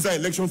can lose that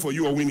election for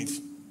you or win it.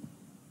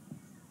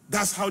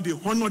 That's how they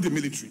honor the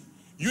military.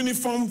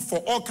 Uniform for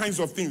all kinds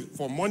of things.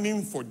 For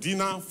morning, for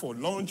dinner, for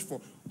lunch, for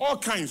all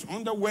kinds.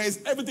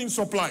 Underwears, everything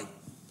supplied.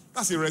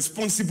 That's a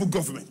responsible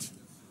government.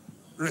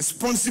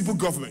 Responsible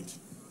government.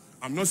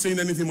 I'm not saying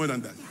anything more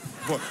than that.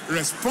 But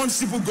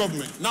responsible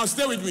government. Now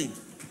stay with me.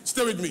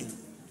 Stay with me.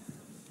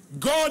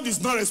 God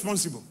is not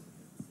responsible.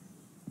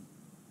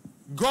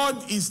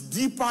 God is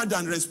deeper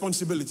than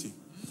responsibility.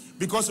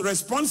 Because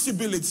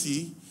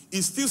responsibility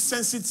is still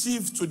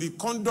sensitive to the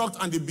conduct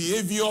and the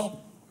behavior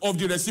of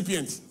the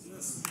recipient.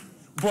 Yes.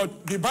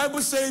 But the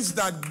Bible says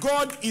that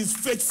God is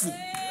faithful.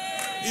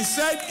 He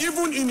said,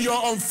 even in your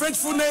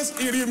unfaithfulness,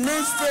 he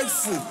remains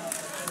faithful.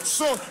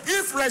 So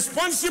if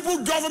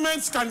responsible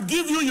governments can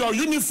give you your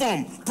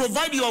uniform,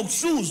 provide your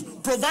shoes,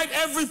 provide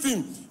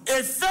everything,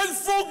 a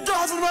faithful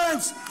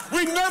government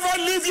will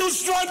never leave you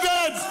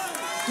stranded.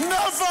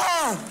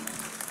 Never.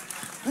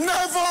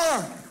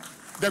 Never.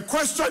 The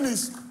question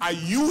is, are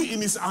you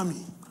in his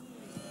army?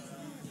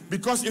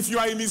 Because if you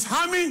are in his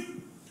army,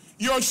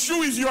 your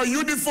shoe is your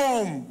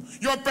uniform.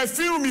 Your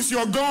perfume is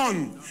your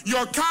gun.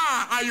 Your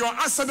car are your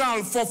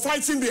arsenal for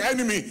fighting the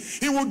enemy.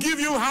 He will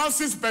give you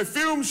houses,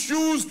 perfume,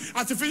 shoes,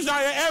 artificial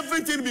air,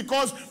 everything,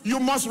 because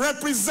you must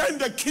represent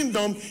the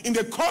kingdom in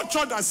the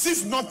culture that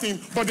sees nothing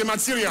but the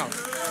material.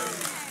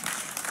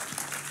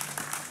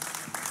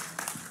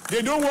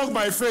 They don't walk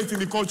by faith in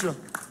the culture.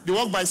 They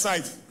walk by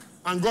sight.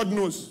 And God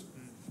knows.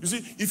 You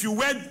see,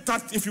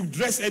 if you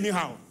dress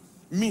anyhow,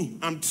 me,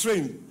 I'm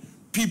trained,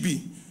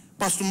 PB,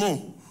 Pastor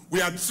Mo,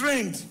 we are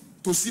trained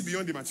to see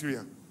beyond the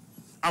material.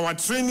 Our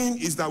training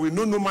is that we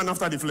know no man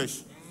after the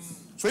flesh.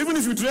 So even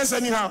if you dress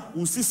anyhow,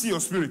 we'll still see your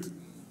spirit.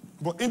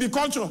 But in the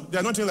culture, they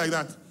are nothing like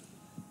that.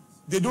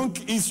 They don't,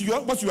 it's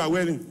what you are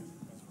wearing.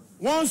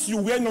 Once you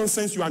wear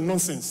nonsense, you are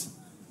nonsense.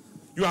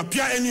 You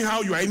appear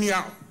anyhow, you are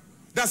anyhow.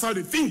 That's how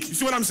they think. You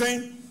see what I'm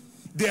saying?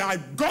 They are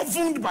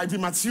governed by the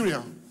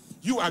material.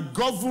 You are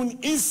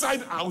governed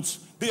inside out.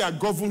 They are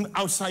governed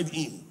outside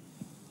in.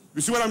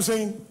 You see what I'm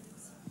saying?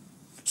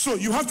 So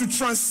you have to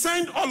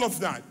transcend all of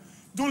that.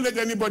 Don't let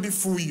anybody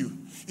fool you.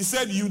 He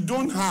said you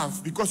don't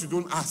have because you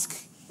don't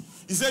ask.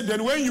 He said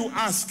that when you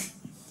ask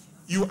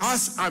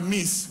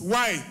amiss.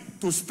 Why?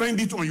 To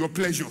spend it on your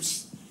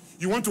pleasures.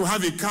 You want to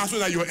have a car so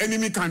that your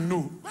enemy can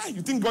know. Why?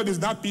 You think God is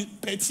that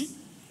petty?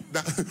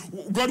 That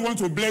God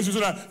wants to bless you so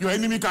that your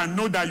enemy can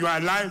know that you are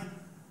alive?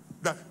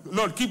 That,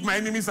 Lord, keep my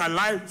enemies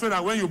alive so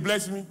that when you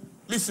bless me.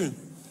 Listen.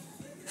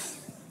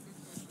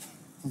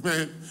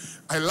 Man,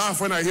 I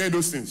laugh when I hear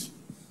those things.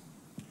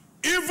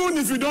 Even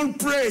if you don't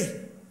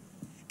pray,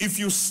 if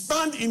you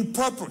stand in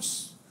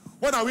purpose,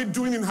 what are we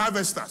doing in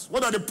Harvesters?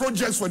 What are the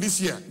projects for this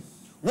year?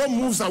 What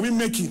moves are we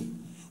making?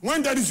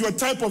 When that is your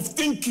type of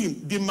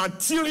thinking, the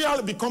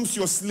material becomes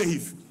your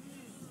slave.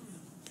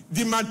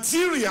 The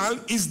material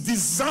is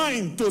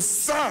designed to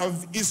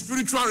serve a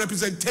spiritual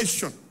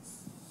representation.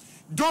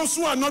 Those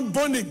who are not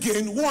born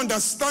again, who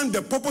understand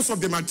the purpose of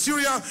the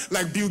material,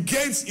 like Bill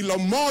Gates,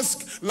 Elon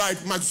Musk,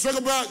 like Mark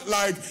Zuckerberg,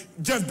 like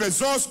Jeff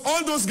Bezos,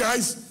 all those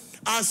guys,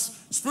 as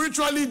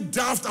spiritually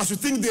daft as you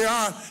think they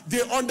are,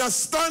 they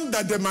understand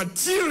that the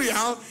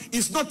material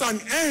is not an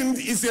end,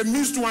 it's a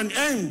means to an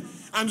end.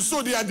 And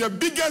so they are the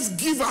biggest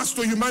givers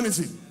to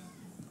humanity.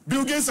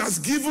 Bill Gates has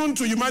given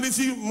to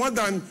humanity more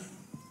than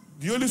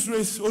the Holy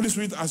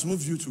Spirit has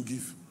moved you to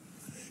give.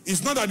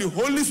 It's not that the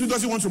Holy Spirit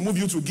doesn't want to move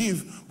you to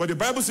give, but the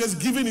Bible says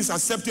giving is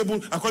acceptable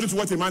according to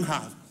what a man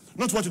has,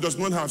 not what he does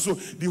not have. So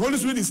the Holy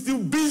Spirit is still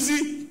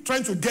busy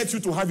trying to get you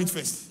to have it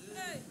first.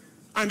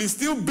 And he's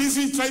still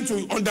busy trying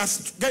to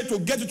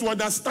get you to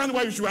understand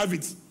why you should have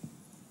it.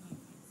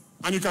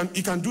 And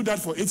he can do that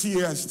for 80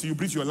 years till you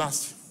breathe your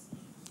last.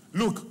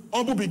 Look,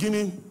 humble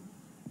beginning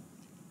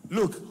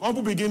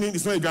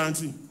is not a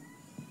guarantee.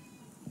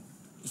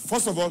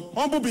 First of all,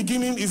 humble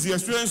beginning is the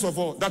experience of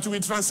all. That you will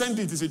transcend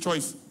it is a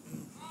choice.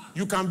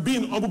 You can be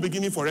in humble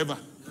beginning forever.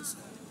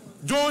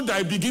 Though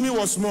thy beginning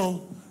was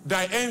small,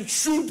 thy end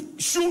should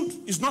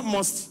is not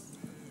must.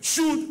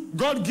 Should,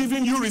 God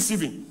giving, you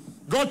receiving.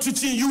 God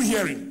teaching, you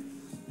hearing.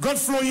 God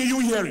flowing, you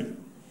hearing.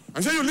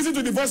 And so you listen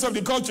to the voice of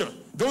the culture.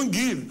 Don't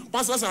give.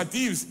 Pastors are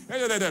thieves.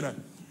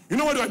 You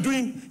know what you are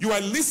doing? You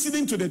are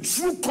listening to the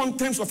true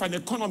contents of an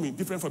economy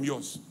different from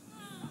yours.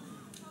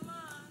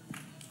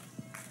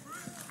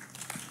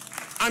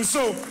 And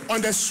so,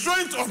 on the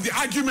strength of the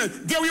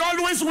argument, they will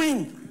always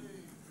win.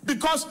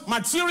 Because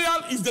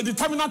material is the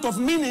determinant of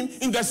meaning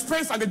in the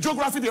space and the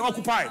geography they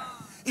occupy.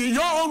 In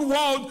your own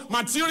world,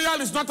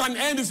 material is not an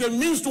end, it's a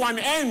means to an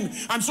end.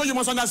 And so you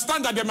must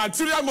understand that the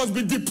material must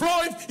be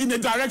deployed in a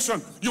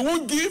direction. You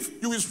won't give,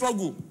 you will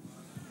struggle.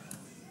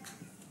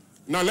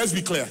 Now let's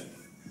be clear.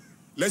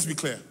 Let's be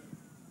clear.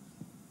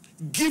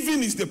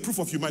 Giving is the proof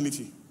of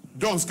humanity.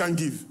 Dogs can't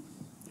give.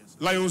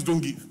 Lions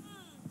don't give.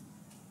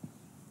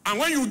 And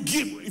when you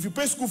give, if you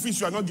pay school fees,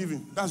 you are not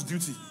giving. That's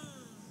duty.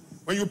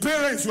 When you pay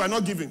rent, you are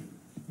not giving.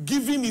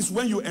 Giving is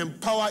when you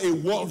empower a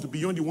world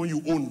beyond the one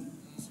you own.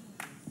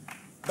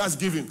 That's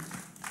giving.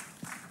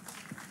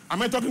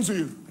 Am I talking to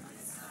you?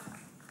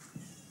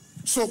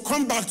 So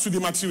come back to the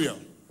material.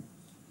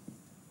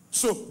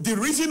 So the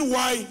reason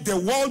why the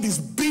world is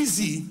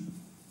busy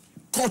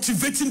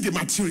cultivating the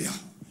material,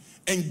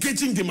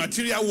 engaging the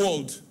material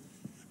world,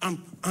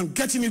 and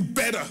getting it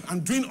better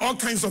and doing all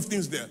kinds of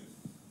things there,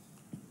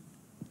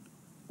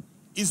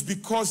 is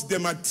because the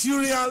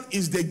material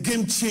is the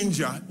game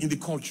changer in the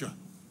culture.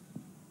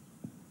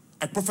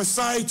 I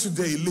prophesy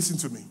today, listen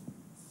to me.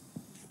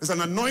 There's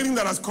an anointing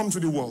that has come to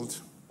the world.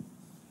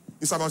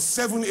 It's about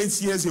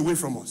 7-8 years away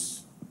from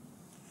us.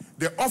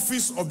 The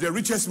office of the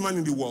richest man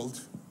in the world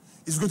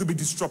is going to be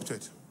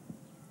disrupted.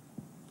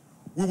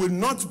 We will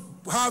not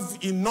have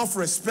enough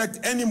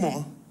respect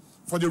anymore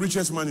for the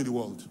richest man in the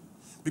world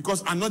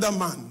because another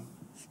man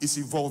is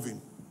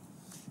evolving.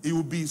 He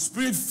will be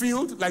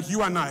spirit-filled like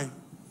you and I,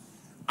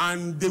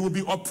 and they will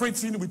be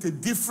operating with a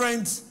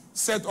different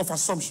set of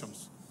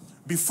assumptions.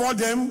 Before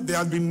them, there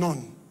had been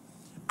none.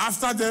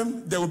 After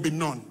them, there will be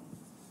none.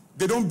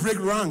 They don't break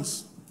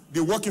ranks. They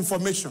work in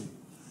formation.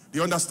 They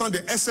understand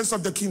the essence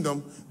of the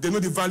kingdom. They know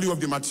the value of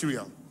the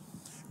material.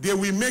 They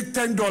will make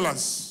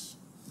 $10.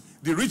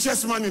 The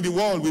richest man in the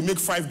world will make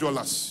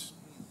 $5.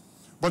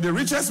 But the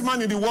richest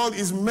man in the world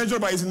is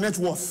measured by his net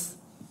worth.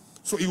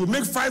 So he will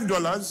make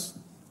 $5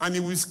 and he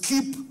will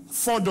keep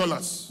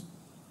 $4.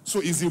 So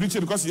he's the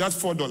richest because he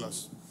has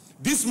 $4.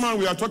 This man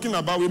we are talking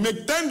about will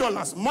make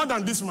 $10, more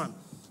than this man.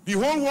 The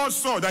whole world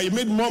saw that he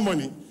made more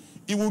money.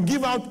 He will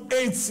give out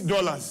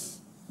 $8.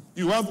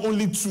 You have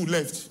only 2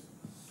 left.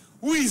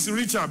 Who is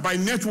richer by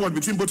net worth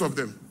between both of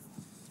them?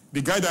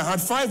 The guy that had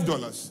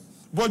 $5.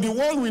 But the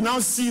world will now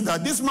see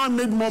that this man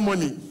made more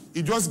money.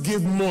 He just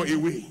gave more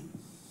away.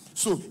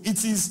 So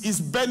it is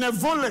his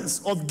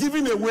benevolence of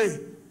giving away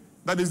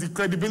that is the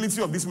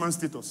credibility of this man's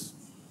status.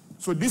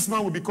 So this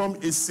man will become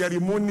a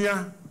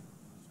ceremonial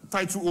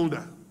title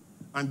holder.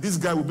 And this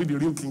guy will be the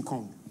real King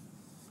Kong.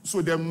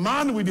 So the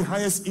man with the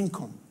highest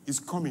income is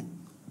coming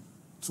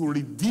to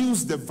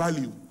reduce the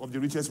value of the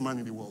richest man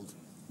in the world.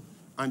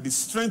 And the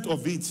strength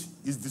of it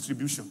is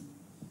distribution.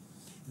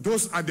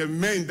 Those are the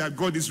men that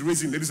God is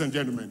raising, ladies and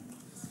gentlemen.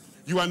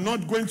 You are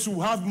not going to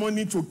have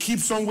money to keep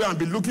somewhere and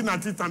be looking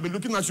at it and be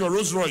looking at your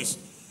Rolls Royce.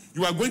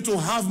 You are going to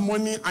have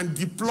money and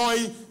deploy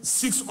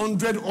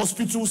 600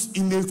 hospitals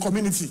in a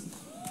community.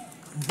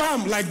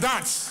 Bam, like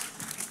that.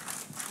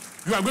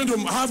 You are going to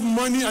have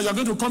money and you are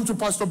going to come to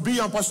Pastor B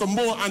and Pastor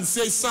Mo and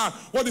say, sir,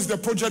 what is the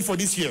project for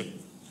this year?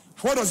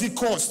 What does it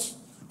cost?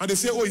 And they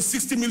say, oh, it's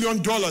 $60 million,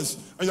 and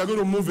you are going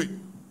to move it.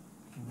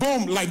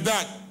 Boom, like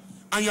that.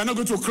 And you are not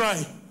going to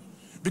cry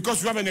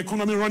because you have an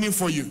economy running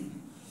for you.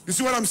 You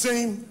see what I'm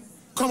saying?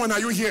 Come on, are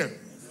you here?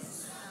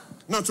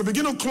 Now, to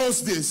begin to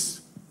close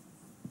this,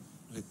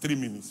 3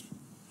 minutes.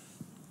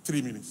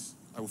 3 minutes.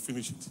 I will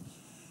finish it.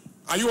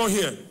 Are you all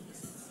here?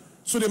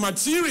 So the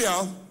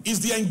material is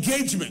the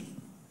engagement.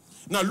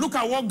 Now, look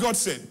at what God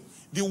said.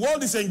 The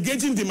world is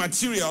engaging the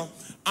material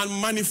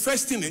and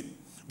manifesting it,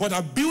 but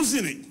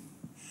abusing it.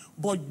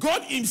 But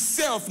God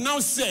himself now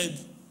said,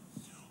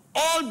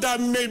 all that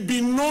may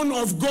be known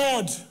of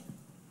God,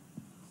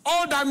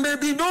 all that may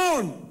be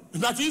known,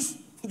 that is,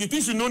 the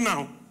things you know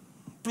now,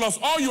 plus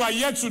all you are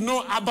yet to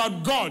know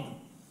about God.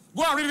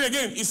 Go and read it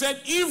again. He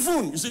said,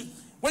 even. You see,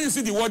 when you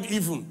see the word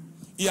even,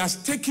 he has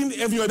taken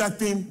every other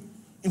thing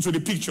into the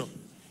picture.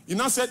 He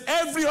now said,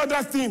 every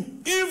other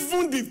thing,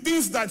 even the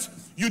things that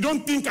you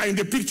don't think are in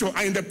the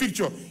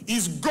picture,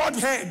 is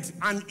Godhead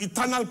and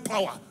eternal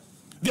power.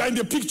 They are in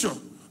the picture.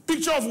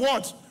 Picture of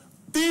what?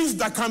 Things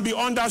that can be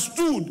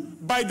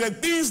understood by the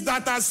things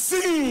that are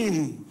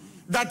seen.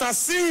 That are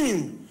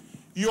seen.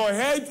 Your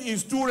head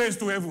is too raised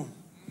to heaven.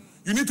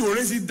 You need to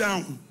raise it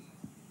down.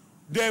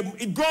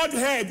 The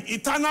Godhead,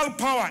 eternal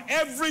power,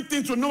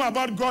 everything to know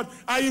about God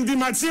are in the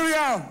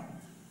material.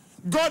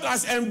 God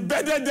has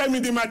embedded them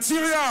in the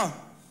material.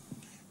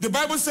 The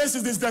Bible says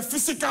it is the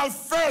physical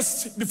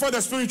first before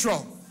the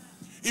spiritual.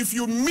 If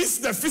you miss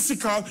the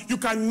physical, you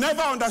can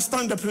never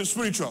understand the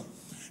spiritual.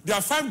 There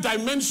are 5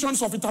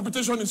 dimensions of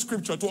interpretation in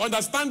Scripture. To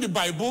understand the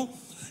Bible,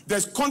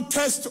 there's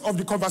context of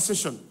the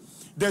conversation.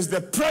 There's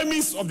the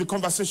premise of the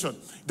conversation.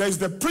 There is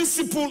the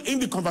principle in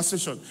the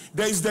conversation.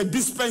 There is the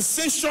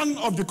dispensation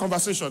of the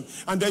conversation.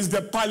 And there is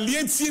the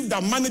palliative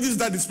that manages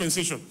that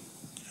dispensation.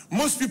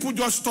 Most people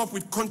just stop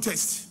with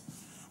context.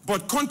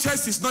 But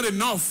context is not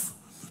enough.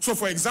 So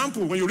for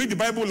example, when you read the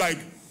Bible, like,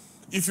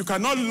 if you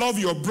cannot love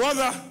your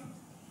brother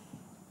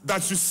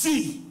that you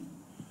see,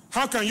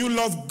 how can you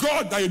love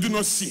God that you do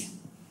not see?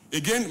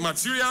 Again,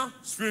 material,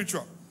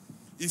 spiritual.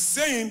 It's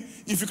saying,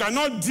 if you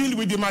cannot deal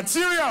with the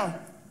material,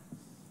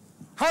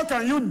 how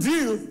can you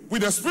deal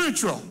with the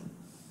spiritual?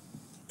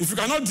 If you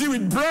cannot deal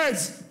with bread,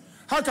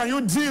 how can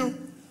you deal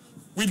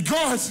with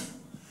God?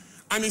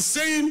 And it's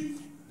saying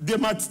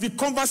the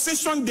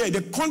conversation there,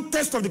 the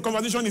context of the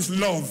conversation is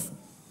love.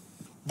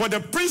 But the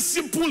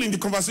principle in the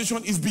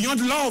conversation is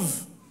beyond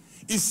love.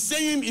 It's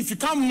saying if you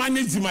can't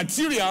manage the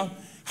material,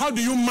 how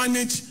do you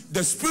manage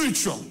the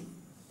spiritual?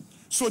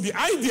 So the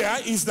idea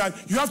is that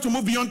you have to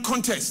move beyond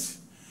context.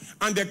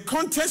 And the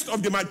context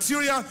of the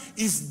material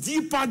is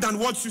deeper than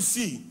what you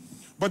see.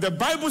 But the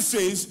Bible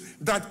says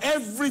that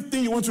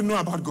everything you want to know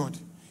about God,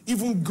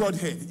 even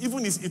Godhead,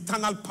 even his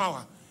eternal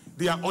power,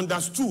 they are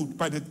understood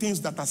by the things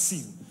that are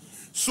seen.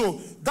 So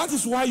that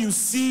is why you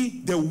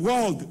see the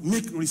world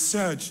make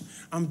research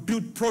and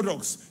build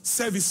products,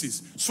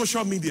 services,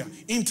 social media,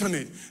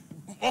 internet,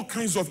 all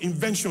kinds of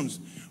inventions,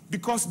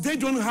 because they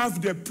don't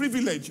have the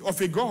privilege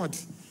of a God.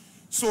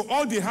 So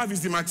all they have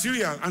is the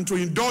material and to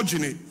indulge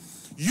in it.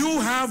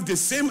 You have the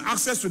same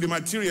access to the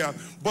material,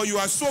 but you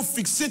are so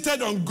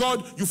fixated on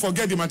God, you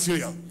forget the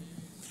material.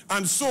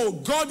 And so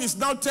God is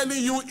now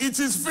telling you, it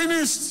is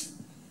finished.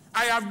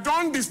 I have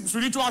done these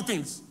spiritual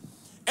things.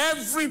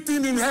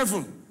 Everything in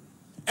heaven,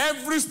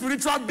 every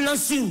spiritual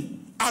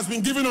blessing has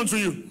been given unto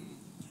you.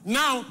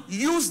 Now,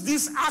 use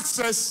this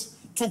access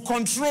to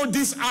control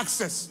this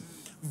access.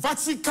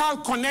 Vertical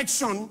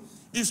connection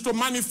is to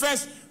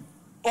manifest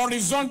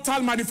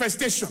horizontal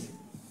manifestation.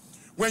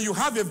 When you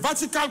have a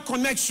vertical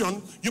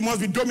connection, you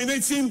must be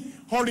dominating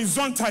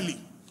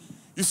horizontally.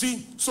 You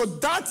see, so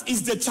that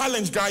is the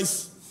challenge,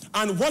 guys.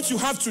 And what you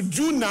have to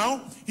do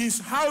now is,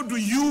 how do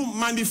you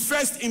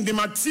manifest in the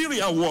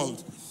material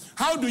world?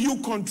 How do you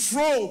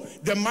control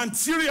the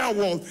material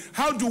world?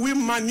 How do we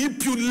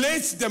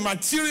manipulate the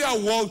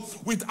material world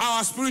with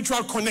our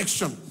spiritual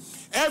connection?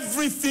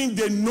 Everything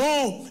they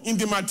know in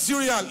the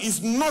material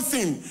is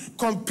nothing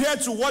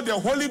compared to what the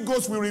Holy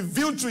Ghost will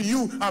reveal to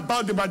you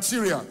about the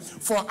material.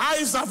 For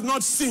eyes have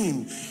not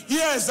seen,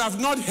 ears have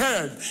not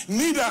heard,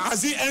 neither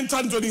has he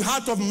entered into the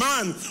heart of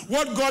man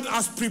what God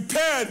has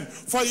prepared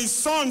for his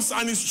sons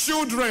and his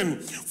children.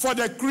 For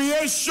the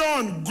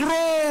creation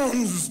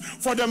groans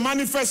for the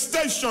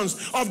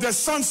manifestations of the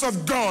sons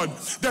of God.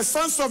 The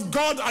sons of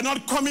God are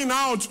not coming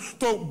out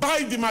to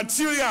buy the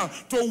material,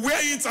 to wear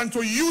it and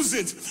to use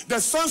it. The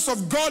sons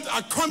of God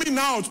are coming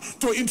out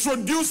to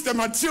introduce the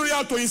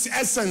material to its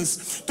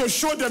essence, to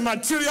show the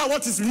material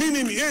what its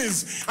meaning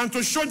is, and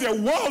to show the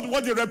world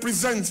what it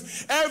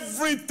represents.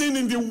 Everything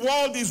in the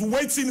world is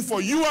waiting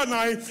for you and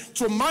I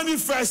to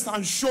manifest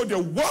and show the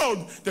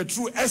world the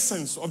true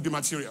essence of the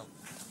material.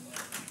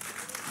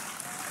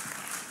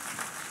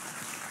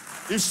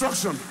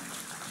 Instruction.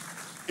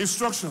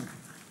 Instruction.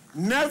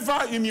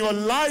 Never in your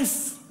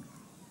life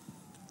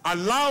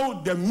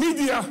allow the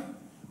media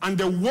and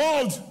the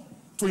world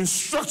to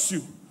instruct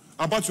you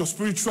about your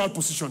spiritual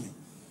positioning.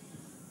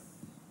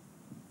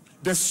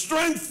 The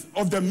strength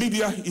of the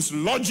media is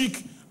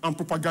logic and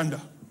propaganda.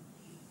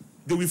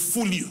 They will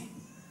fool you.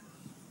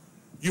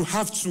 You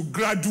have to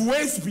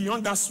graduate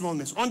beyond that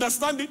smallness.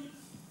 Understand it?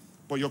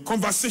 But your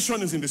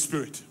conversation is in the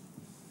spirit.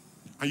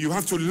 And you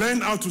have to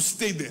learn how to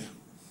stay there.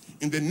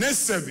 In the next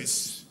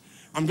service,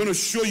 I'm going to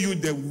show you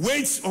the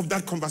weight of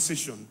that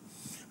conversation.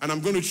 And I'm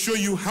going to show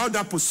you how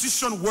that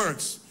position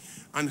works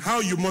and how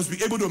you must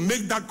be able to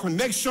make that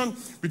connection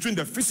between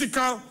the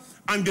physical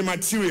and the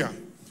material.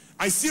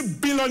 I see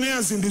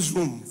billionaires in this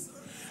room.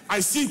 I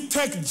see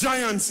tech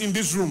giants in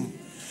this room.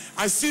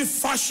 I see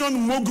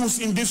fashion moguls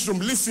in this room.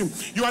 Listen,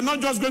 you are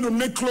not just going to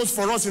make clothes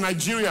for us in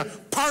Nigeria.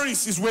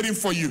 Paris is waiting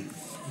for you.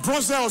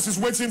 Brussels is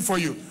waiting for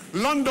you.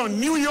 London,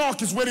 New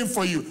York is waiting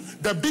for you.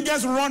 The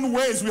biggest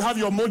runways, we have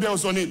your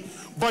models on it.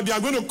 But they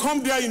are going to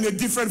come there in a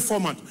different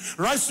format.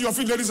 Rise to your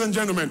feet, ladies and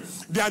gentlemen.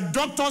 There are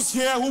doctors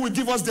here who will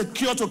give us the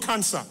cure to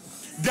cancer.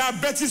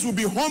 Diabetes will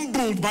be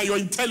humbled by your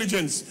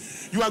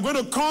intelligence. You are going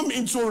to come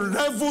into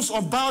levels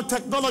of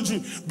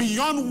biotechnology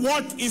beyond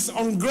what is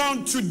on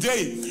ground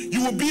today.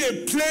 You will be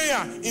a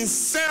player in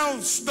cell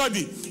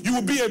study. You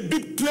will be a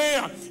big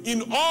player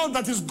in all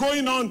that is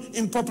going on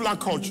in popular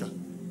culture.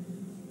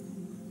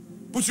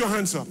 Put your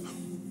hands up.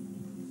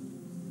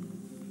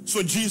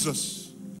 So Jesus